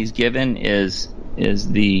name he's given is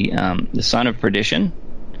the son of perdition.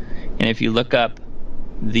 And if you look up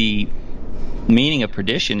the meaning of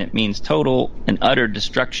perdition, it means total and utter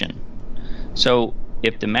destruction. So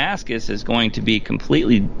if Damascus is going to be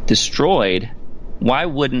completely destroyed, why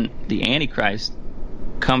wouldn't the Antichrist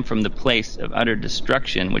come from the place of utter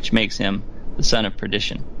destruction, which makes him the son of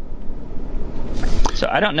perdition? So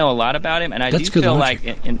I don't know a lot about him, and I do feel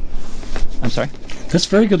logic. Like I'm sorry? That's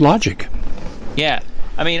very good logic. Yeah.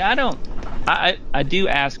 I do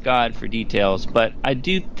ask God for details, but I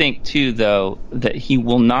do think too, though, that he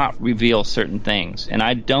will not reveal certain things, and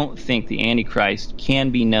I don't think the Antichrist can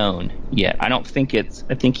be known yet. I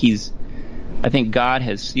think God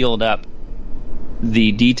has sealed up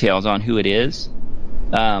the details on who it is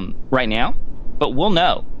right now, but we'll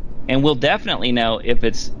know, and we'll definitely know if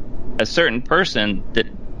it's a certain person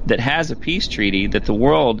that has a peace treaty that the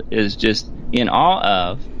world is just in awe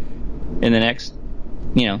of in the next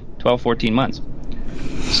 12, 14 months.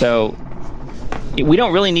 So we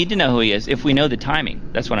don't really need to know who he is if we know the timing.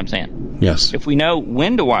 That's what I'm saying. Yes. If we know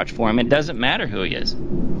when to watch for him, it doesn't matter who he is.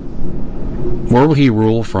 Where will he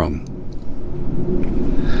rule from?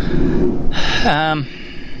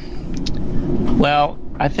 Well,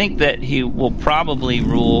 I think that he will probably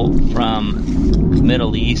rule from the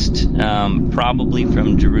Middle East, probably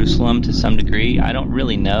from Jerusalem to some degree. I don't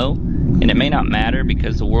really know, and it may not matter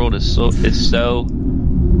because the world is so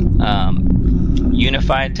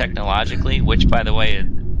unified technologically, which, by the way,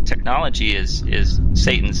 technology is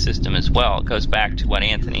Satan's system as well. It goes back to what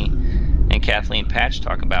Anthony and Kathleen Patch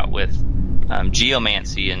talk about with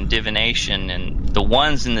geomancy and divination and the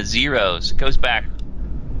ones and the zeros. It goes back,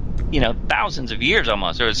 thousands of years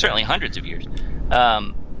almost, or certainly hundreds of years.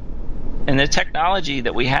 And the technology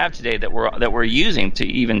that we have today that we're using to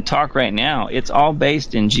even talk right now, it's all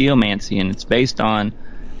based in geomancy, and it's based on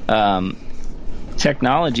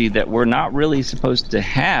technology that we're not really supposed to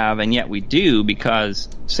have, and yet we do because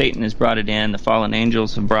Satan has brought it in, the fallen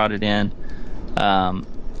angels have brought it in.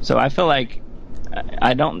 So I feel like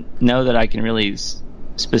I don't know that I can really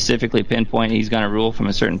specifically pinpoint he's going to rule from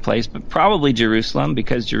a certain place, but probably Jerusalem,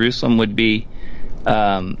 because Jerusalem would be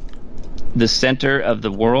the center of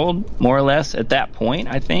the world, more or less, at that point,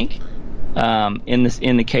 I think. In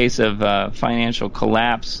the case of financial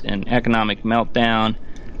collapse and economic meltdown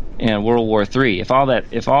and World War III, if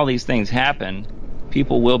all these things happen,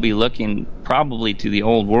 people will be looking probably to the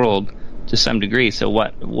old world to some degree. So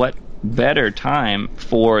what better time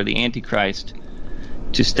for the Antichrist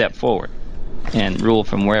to step forward and rule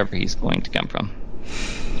from wherever he's going to come from?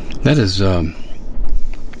 That is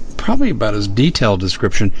probably about as detailed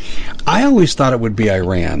description. I always thought it would be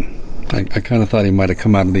Iran. I kind of thought he might have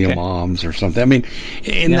come out of the Imams or something. I mean,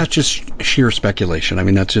 and that's just sheer speculation. I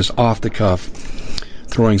mean, that's just off the cuff,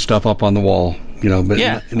 throwing stuff up on the wall, but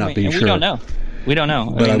not being sure. We don't know. We don't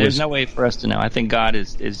know. There's no way for us to know. I think God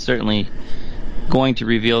is certainly going to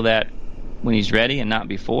reveal that when he's ready and not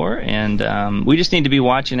before. And we just need to be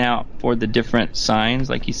watching out for the different signs,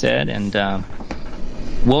 like you said, and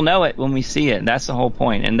we'll know it when we see it. That's the whole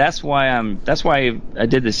point. And that's why I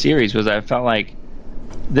did the series, was I felt like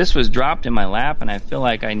this was dropped in my lap, and I feel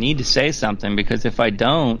like I need to say something, because if I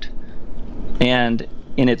don't, and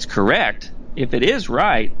it's correct, if it is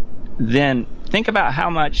right, then think about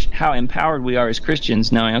how empowered we are as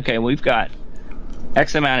Christians, knowing, okay, we've got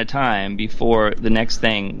X amount of time before the next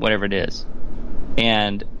thing, whatever it is.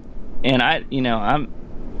 And I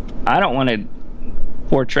don't want to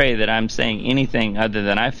portray that I'm saying anything other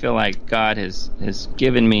than I feel like God has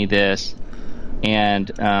given me this and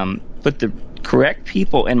put the correct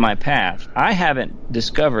people in my path. I haven't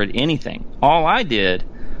discovered anything. All I did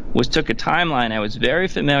was took a timeline I was very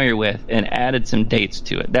familiar with and added some dates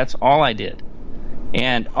to it. That's all I did.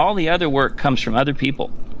 And all the other work comes from other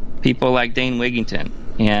people like Dane Wigington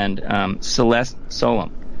and Celeste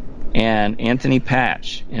Solom and Anthony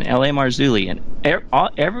Patch and L.A. Marzulli, and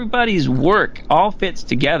everybody's work all fits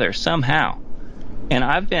together somehow. And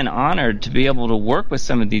I've been honored to be able to work with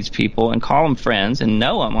some of these people and call them friends and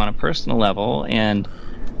know them on a personal level and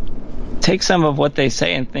take some of what they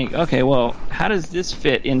say and think, okay, well, how does this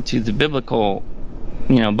fit into the biblical,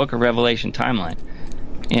 Book of Revelation timeline?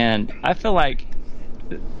 And I feel like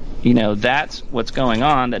that's what's going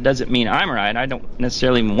on. That doesn't mean I'm right. I don't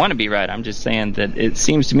necessarily even want to be right. I'm just saying that it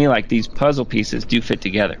seems to me like these puzzle pieces do fit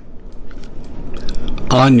together.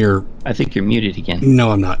 I think you're muted again.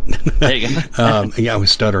 No, I'm not. There you go. Yeah, I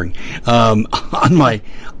was stuttering. On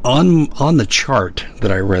the chart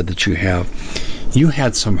that I read that you have, you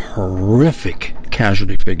had some horrific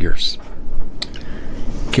casualty figures.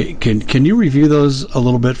 Can you review those a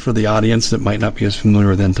little bit for the audience that might not be as familiar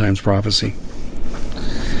with end times prophecy?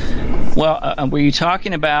 Well, were you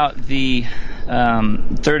talking about the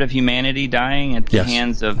third of humanity dying at the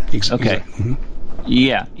hands of? Exactly. Okay. Mm-hmm.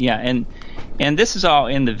 Yeah, and this is all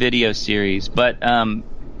in the video series, but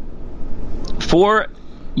for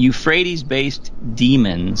Euphrates-based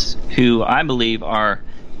demons who I believe are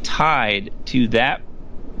tied to that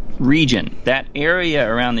region, that area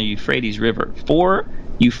around the Euphrates River, for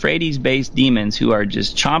Euphrates-based demons who are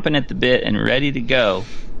just chomping at the bit and ready to go,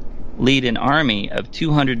 lead an army of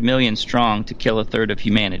 200 million strong to kill a third of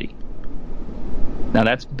humanity. Now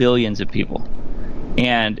that's billions of people.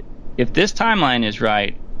 And if this timeline is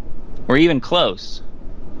right, or even close,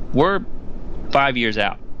 we're 5 years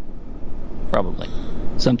out, probably,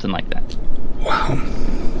 something like that. Wow.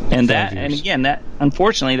 And that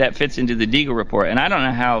unfortunately that fits into the Deagle report. And I don't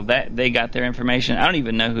know how that they got their information. I don't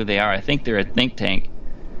even know who they are. I think they're a think tank.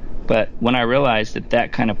 But when I realized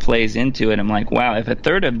that kind of plays into it, I'm like, wow, if a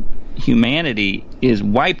third of humanity is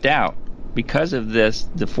wiped out because of this,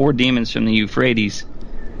 the 4 demons from the Euphrates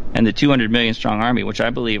and the 200 million strong army, which I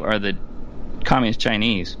believe are the Communist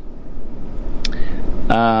Chinese,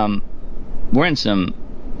 we're in some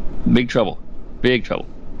big trouble.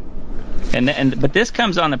 But this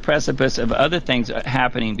comes on the precipice of other things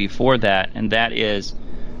happening before that, and that is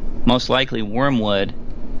most likely Wormwood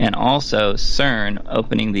and also CERN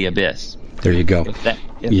opening the abyss. There you go. If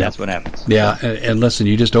that's what happens. Yeah, and listen,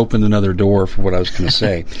 you just opened another door for what I was going to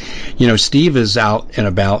say. Steve is out and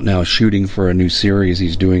about now shooting for a new series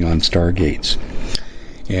he's doing on Stargates.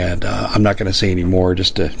 And I'm not going to say any more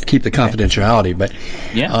just to keep the confidentiality, but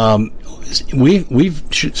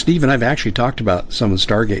Steve and I've actually talked about some of the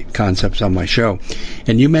Stargate concepts on my show.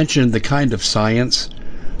 And you mentioned the kind of science,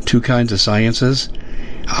 2 kinds of sciences.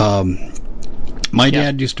 My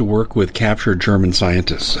dad used to work with captured German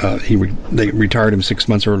scientists. They retired him 6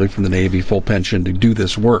 months early from the Navy, full pension, to do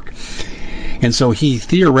this work. And so he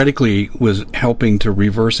theoretically was helping to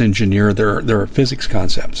reverse engineer their physics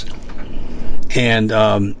concepts.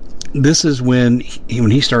 And this is when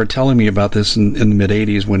he started telling me about this in the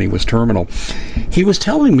mid-'80s when he was terminal. He was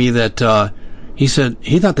telling me that he said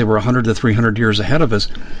he thought they were 100 to 300 years ahead of us.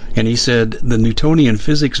 And he said the Newtonian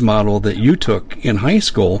physics model that you took in high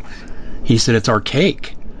school, he said it's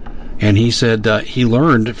archaic. And he said he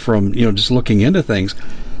learned from just looking into things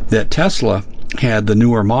that Tesla had the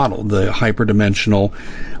newer model, the hyperdimensional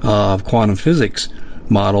quantum physics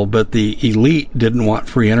model, but the elite didn't want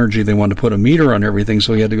free energy. They wanted to put a meter on everything,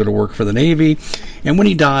 so he had to go to work for the Navy. And when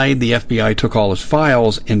he died, the FBI took all his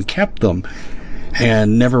files and kept them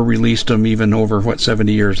and never released them, even over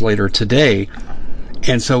 70 years later today.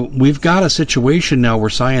 And so we've got a situation now where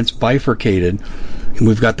science bifurcated.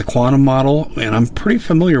 We've got the quantum model, and I'm pretty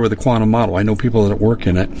familiar with the quantum model. I know people that work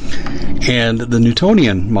in it. And the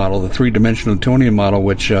Newtonian model, the 3-dimensional Newtonian model,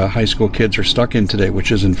 which high school kids are stuck in today,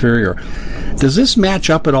 which is inferior. Does this match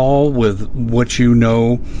up at all with what you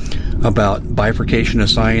know about bifurcation of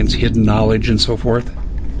science, hidden knowledge, and so forth?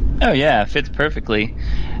 Oh, yeah, it fits perfectly.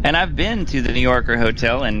 And I've been to the New Yorker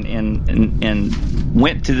Hotel and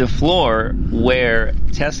went to the floor where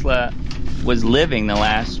Tesla was living the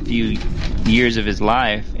last few years of his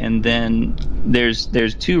life, and then there's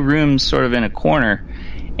 2 rooms sort of in a corner,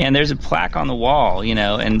 and there's a plaque on the wall,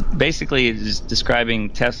 and basically it's describing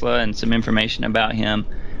Tesla and some information about him,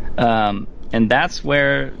 and that's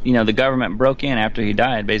where the government broke in after he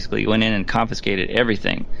died. Basically went in and confiscated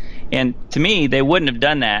everything. And to me, they wouldn't have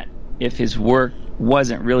done that if his work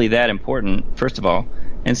wasn't really that important, first of all,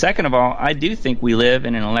 and second of all, I do think we live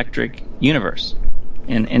in an electric universe.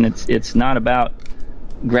 And it's not about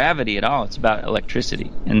gravity at all. It's about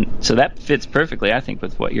electricity. And so that fits perfectly, I think,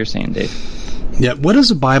 with what you're saying, Dave. Yeah. What does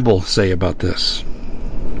the Bible say about this?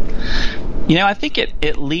 I think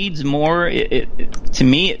it leads more, to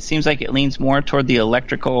me, it seems like it leans more toward the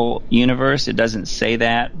electrical universe. It doesn't say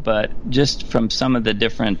that, but just from some of the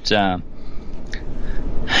different,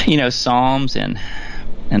 Psalms and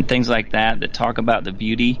things like that talk about the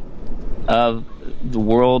beauty of the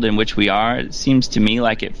world in which we are, it seems to me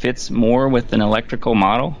like it fits more with an electrical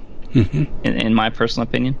model, in my personal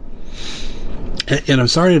opinion. And I'm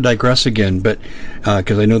sorry to digress again, but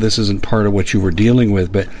because I know this isn't part of what you were dealing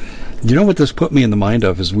with, but You know what this put me in the mind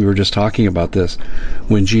of is we were just talking about this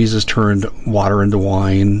when Jesus turned water into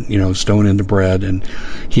wine, stone into bread, and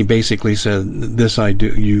he basically said, "This I do,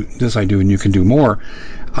 and you can do more."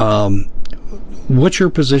 What's your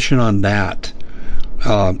position on that?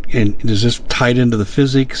 And is this tied into the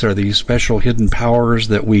physics? Are these special hidden powers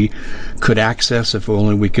that we could access if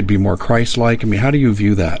only we could be more Christ-like? I mean, how do you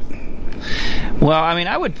view that? Well, I mean,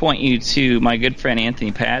 I would point you to my good friend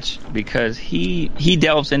Anthony Patch, because he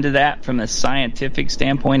delves into that from a scientific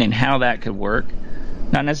standpoint and how that could work.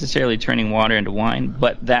 Not necessarily turning water into wine,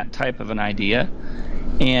 but that type of an idea,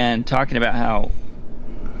 and talking about how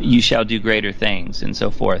you shall do greater things and so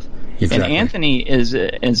forth. Exactly. And Anthony is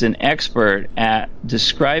an expert at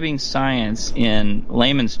describing science in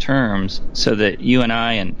layman's terms so that you and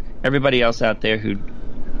I and everybody else out there who,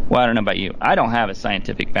 well, I don't know about you. I don't have a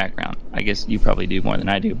scientific background. I guess you probably do more than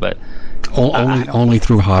I do, but only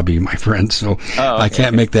through hobby, my friend. So I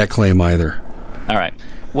can't make that claim either. All right.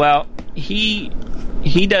 Well, he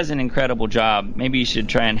does an incredible job. Maybe you should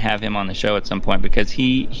try and have him on the show at some point, because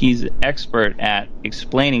he's expert at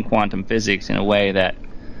explaining quantum physics in a way that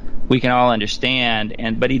we can all understand,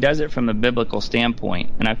 but he does it from a biblical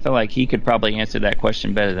standpoint, and I feel like he could probably answer that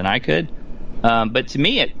question better than I could. But to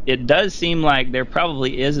me, it does seem like there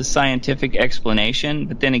probably is a scientific explanation,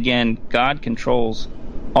 but then again, God controls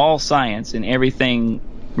all science and everything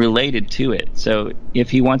related to it. So if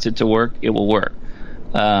he wants it to work, it will work,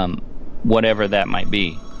 whatever that might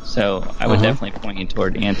be. So I would definitely point you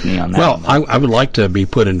toward Anthony on that. Well, I would like to be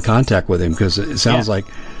put in contact with him, because it sounds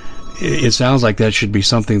like that should be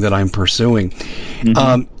something that I'm pursuing.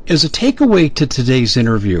 Mm-hmm. As a takeaway to today's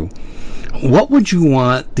interview, what would you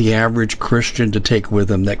want the average Christian to take with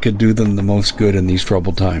them that could do them the most good in these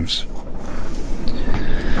troubled times?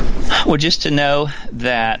 Well, just to know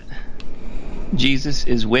that Jesus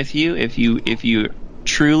is with you. If you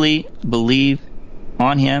truly believe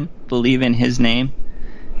on him, believe in his name,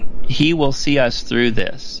 he will see us through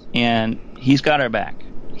this, and he's got our back.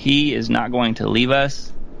 He is not going to leave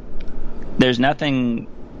us. There's nothing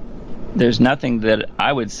that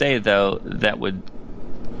I would say, though, that would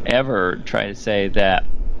ever try to say that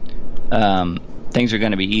things are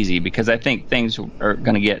going to be easy, because I think things are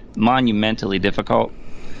going to get monumentally difficult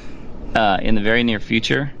in the very near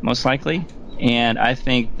future, most likely. And I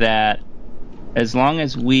think that as long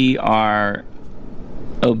as we are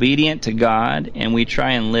obedient to God and we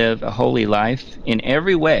try and live a holy life in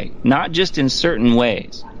every way, not just in certain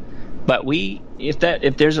ways, but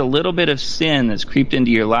if there's a little bit of sin that's creeped into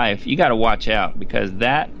your life, you got to watch out, because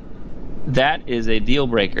that is a deal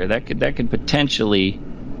breaker. That could potentially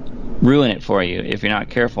ruin it for you if you're not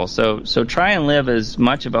careful. So try and live as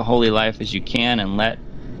much of a holy life as you can, and let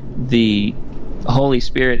the Holy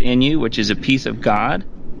Spirit in you, which is a piece of God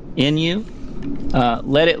in you,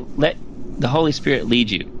 let the Holy Spirit lead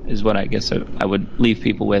you, is what I guess I would leave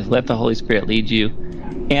people with. Let the Holy Spirit lead you,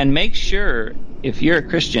 and make sure, if you're a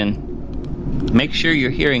Christian, make sure you're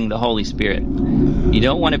hearing the Holy Spirit. You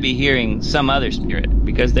don't want to be hearing some other spirit,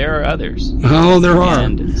 because there are others. Oh, there are.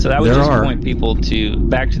 And so I would point people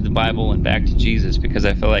back to the Bible and back to Jesus, because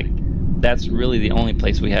I feel like that's really the only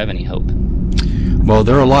place we have any hope. Well,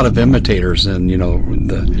 there are a lot of imitators, and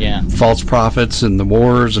the false prophets and the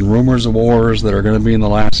wars and rumors of wars that are going to be in the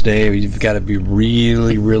last day. You've got to be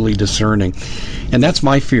really, really discerning, and that's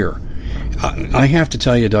my fear. I have to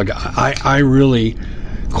tell you, Doug, I really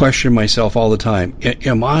question myself all the time.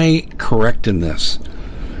 Am I correct in this?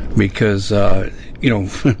 Because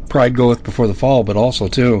pride goeth before the fall, but also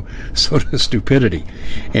too, so does stupidity,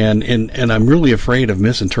 and I'm really afraid of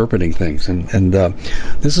misinterpreting things, and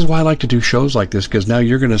this is why I like to do shows like this, because now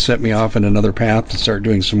you're going to set me off in another path to start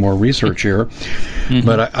doing some more research here. Mm-hmm.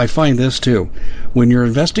 But I find this too: when you're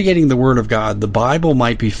investigating the Word of God, the Bible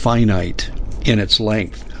might be finite in its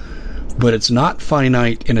length, but it's not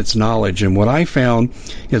finite in its knowledge. And what I found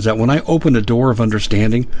is that when I open a door of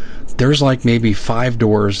understanding, there's like maybe 5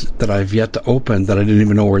 doors that I've yet to open that I didn't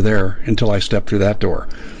even know were there until I stepped through that door.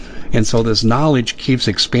 And so this knowledge keeps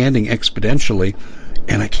expanding exponentially,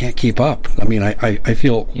 and I can't keep up. I mean, I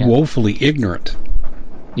feel woefully ignorant.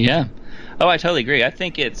 Yeah. Oh, I totally agree. I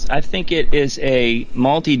think it is a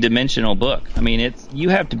multi-dimensional book. I mean, you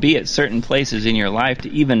have to be at certain places in your life to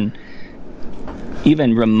even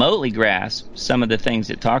remotely grasp some of the things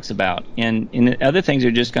it talks about, and other things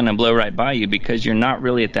are just going to blow right by you because you're not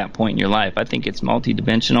really at that point in your life. I think it's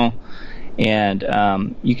multidimensional,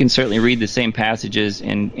 and you can certainly read the same passages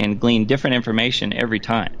and glean different information every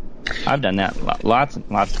time. I've done that lots and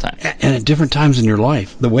lots of times. And at different times in your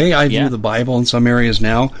life. The way I view the Bible in some areas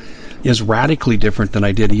now is radically different than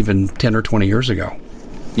I did even 10 or 20 years ago.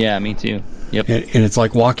 Yeah, me too. Yep. And it's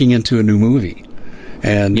like walking into a new movie.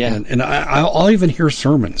 And I'll even hear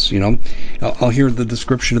sermons, I'll hear the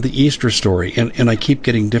description of the Easter story, and I keep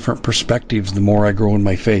getting different perspectives the more I grow in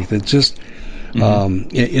my faith. It's just,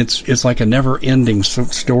 it's like a never-ending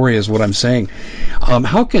story is what I'm saying.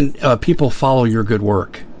 How can people follow your good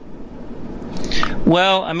work?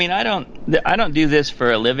 Well, I mean, I don't do this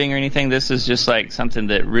for a living or anything. This is just like something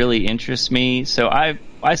that really interests me. So I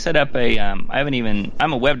set up I'm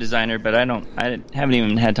a web designer, but I haven't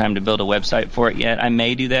even had time to build a website for it yet. I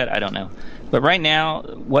may do that. I don't know. But right now,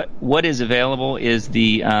 what is available is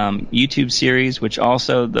the YouTube series, which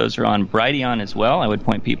also those are on Brighteon as well. I would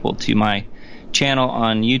point people to my channel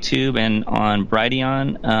on YouTube and on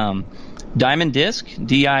Brighteon. Diamond Disc,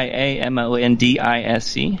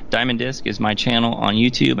 Diamondisc. Diamond Disc is my channel on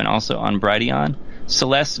YouTube and also on Brighteon.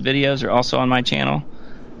 Celeste's videos are also on my channel.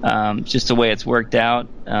 Just the way it's worked out.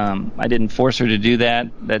 I didn't force her to do that.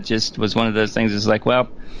 That just was one of those things. It's like, well,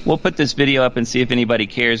 we'll put this video up and see if anybody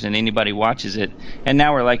cares and anybody watches it. And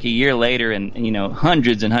now we're like a year later, and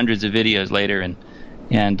hundreds and hundreds of videos later,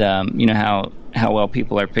 and how well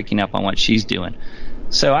people are picking up on what she's doing.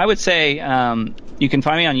 So I would say you can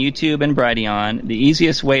find me on YouTube and Brighteon. The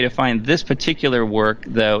easiest way to find this particular work,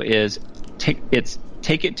 though, is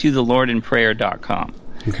takeittotheLordinprayer.com.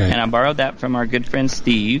 Okay. And I borrowed that from our good friend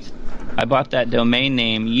Steve. I bought that domain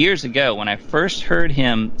name years ago. When I first heard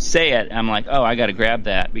him say it, I'm like, oh, I got to grab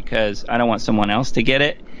that because I don't want someone else to get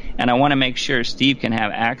it. And I want to make sure Steve can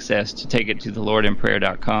have access to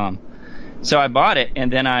takeittotheLordinprayer.com. So I bought it,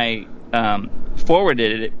 and then I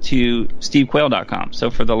forwarded it to stevequayle.com. So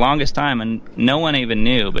for the longest time, and no one even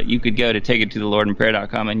knew, but you could go to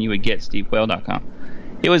takeittotheLordinprayer.com and you would get stevequayle.com.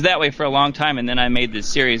 It was that way for a long time, and then I made this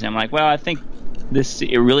series, and I'm like, well, I think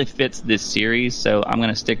it really fits this series, so I'm going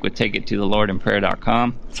to stick with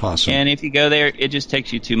takeittotheLordinprayer.com. That's awesome. And if you go there, it just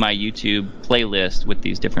takes you to my YouTube playlist with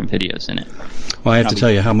these different videos in it. Well, I have to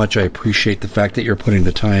tell you how much I appreciate the fact that you're putting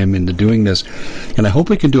the time into doing this, and I hope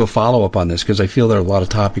we can do a follow-up on this because I feel there are a lot of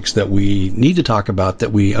topics that we need to talk about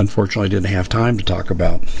that we unfortunately didn't have time to talk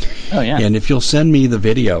about. Oh, yeah. And if you'll send me the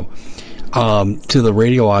video to the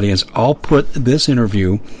radio audience, I'll put this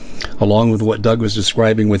interview along with what Doug was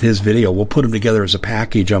describing with his video. We'll put them together as a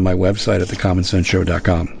package on my website at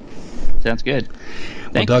thecommonsenseshow.com. Sounds good.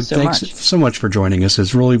 Well, Doug, thanks so much for joining us.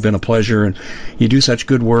 It's really been a pleasure, and you do such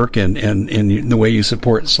good work, and the way you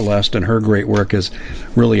support Celeste and her great work is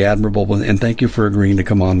really admirable, and thank you for agreeing to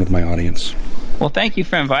come on with my audience. Well, thank you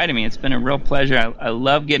for inviting me. It's been a real pleasure. I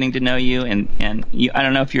love getting to know you, and you, I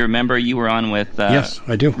don't know if you remember, you were on with yes,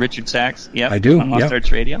 I do. Richard Sachs. Yep, I do. On Lost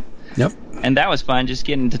Arts Radio. Yep. And that was fun, just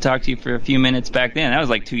getting to talk to you for a few minutes back then. That was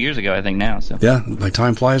like 2 years ago, I think, now. So. Yeah, like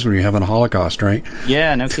time flies when you're having a Holocaust, right?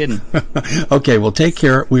 Yeah, no kidding. Okay, well, take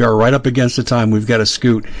care. We are right up against the time. We've got to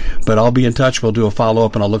scoot, but I'll be in touch. We'll do a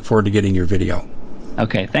follow-up, and I'll look forward to getting your video.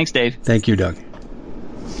 Okay, thanks, Dave. Thank you, Doug.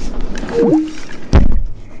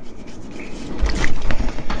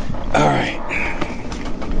 All right.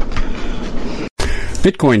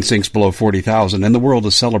 Bitcoin sinks below 40,000, and the world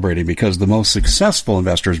is celebrating because the most successful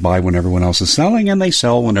investors buy when everyone else is selling, and they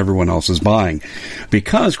sell when everyone else is buying.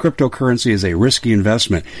 Because cryptocurrency is a risky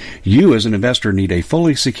investment, you as an investor need a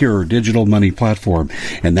fully secure digital money platform,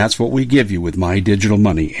 and that's what we give you with My Digital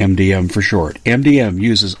Money, MDM for short. MDM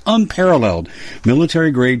uses unparalleled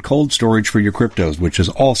military-grade cold storage for your cryptos, which is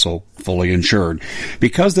also fully insured.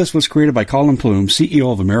 Because this was created by Colin Plume,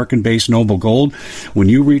 CEO of American-based Noble Gold, when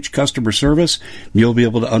you reach customer service, you'll be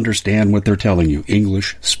able to understand what they're telling you.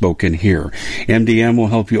 English spoken here. MDM will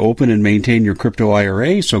help you open and maintain your crypto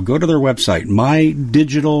IRA, so go to their website,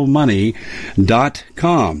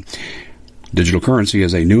 mydigitalmoney.com. Digital currency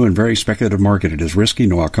is a new and very speculative market. It is risky.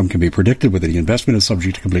 No outcome can be predicted. Whether the investment is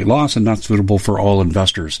subject to complete loss and not suitable for all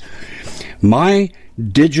investors.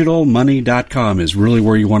 MyDigitalMoney.com is really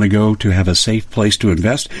where you want to go to have a safe place to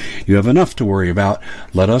invest. You have enough to worry about.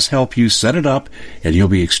 Let us help you set it up, and you'll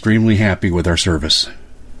be extremely happy with our service.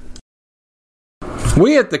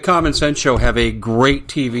 We at the Common Sense Show have a great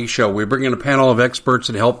TV show. We bring in a panel of experts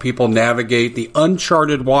and help people navigate the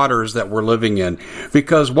uncharted waters that we're living in.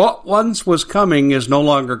 Because what once was coming is no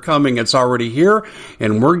longer coming. It's already here,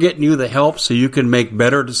 and we're getting you the help so you can make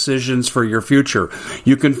better decisions for your future.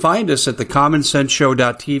 You can find us at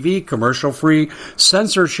thecommonsenseshow.tv, commercial-free,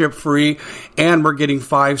 censorship-free, and we're getting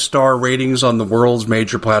 5-star ratings on the world's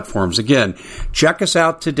major platforms. Again, check us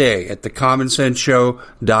out today at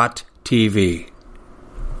thecommonsenseshow.tv.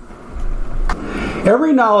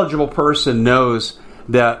 Every knowledgeable person knows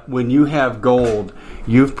that when you have gold,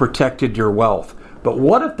 you've protected your wealth. But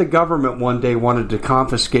what if the government one day wanted to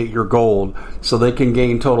confiscate your gold so they can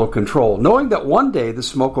gain total control, knowing that one day the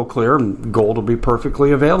smoke will clear and gold will be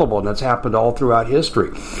perfectly available, and that's happened all throughout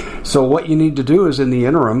history. So what you need to do is, in the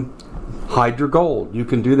interim, hide your gold. You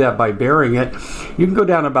can do that by burying it. You can go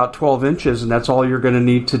down about 12 inches, and that's all you're going to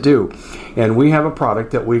need to do. And we have a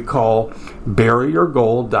product that we call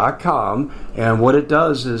buryyourgold.com, and what it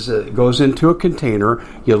does is it goes into a container.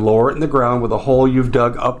 You lower it in the ground with a hole you've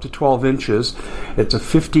dug up to 12 inches. It's a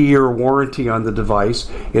 50-year warranty on the device.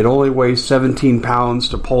 It only weighs 17 pounds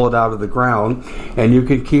to pull it out of the ground, and you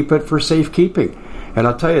can keep it for safekeeping. And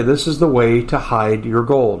I'll tell you, this is the way to hide your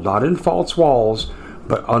gold. Not in false walls,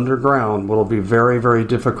 but underground, will be very, very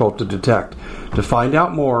difficult to detect. To find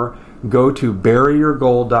out more, go to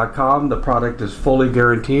buryyourgold.com. The product is fully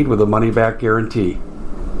guaranteed with a money-back guarantee.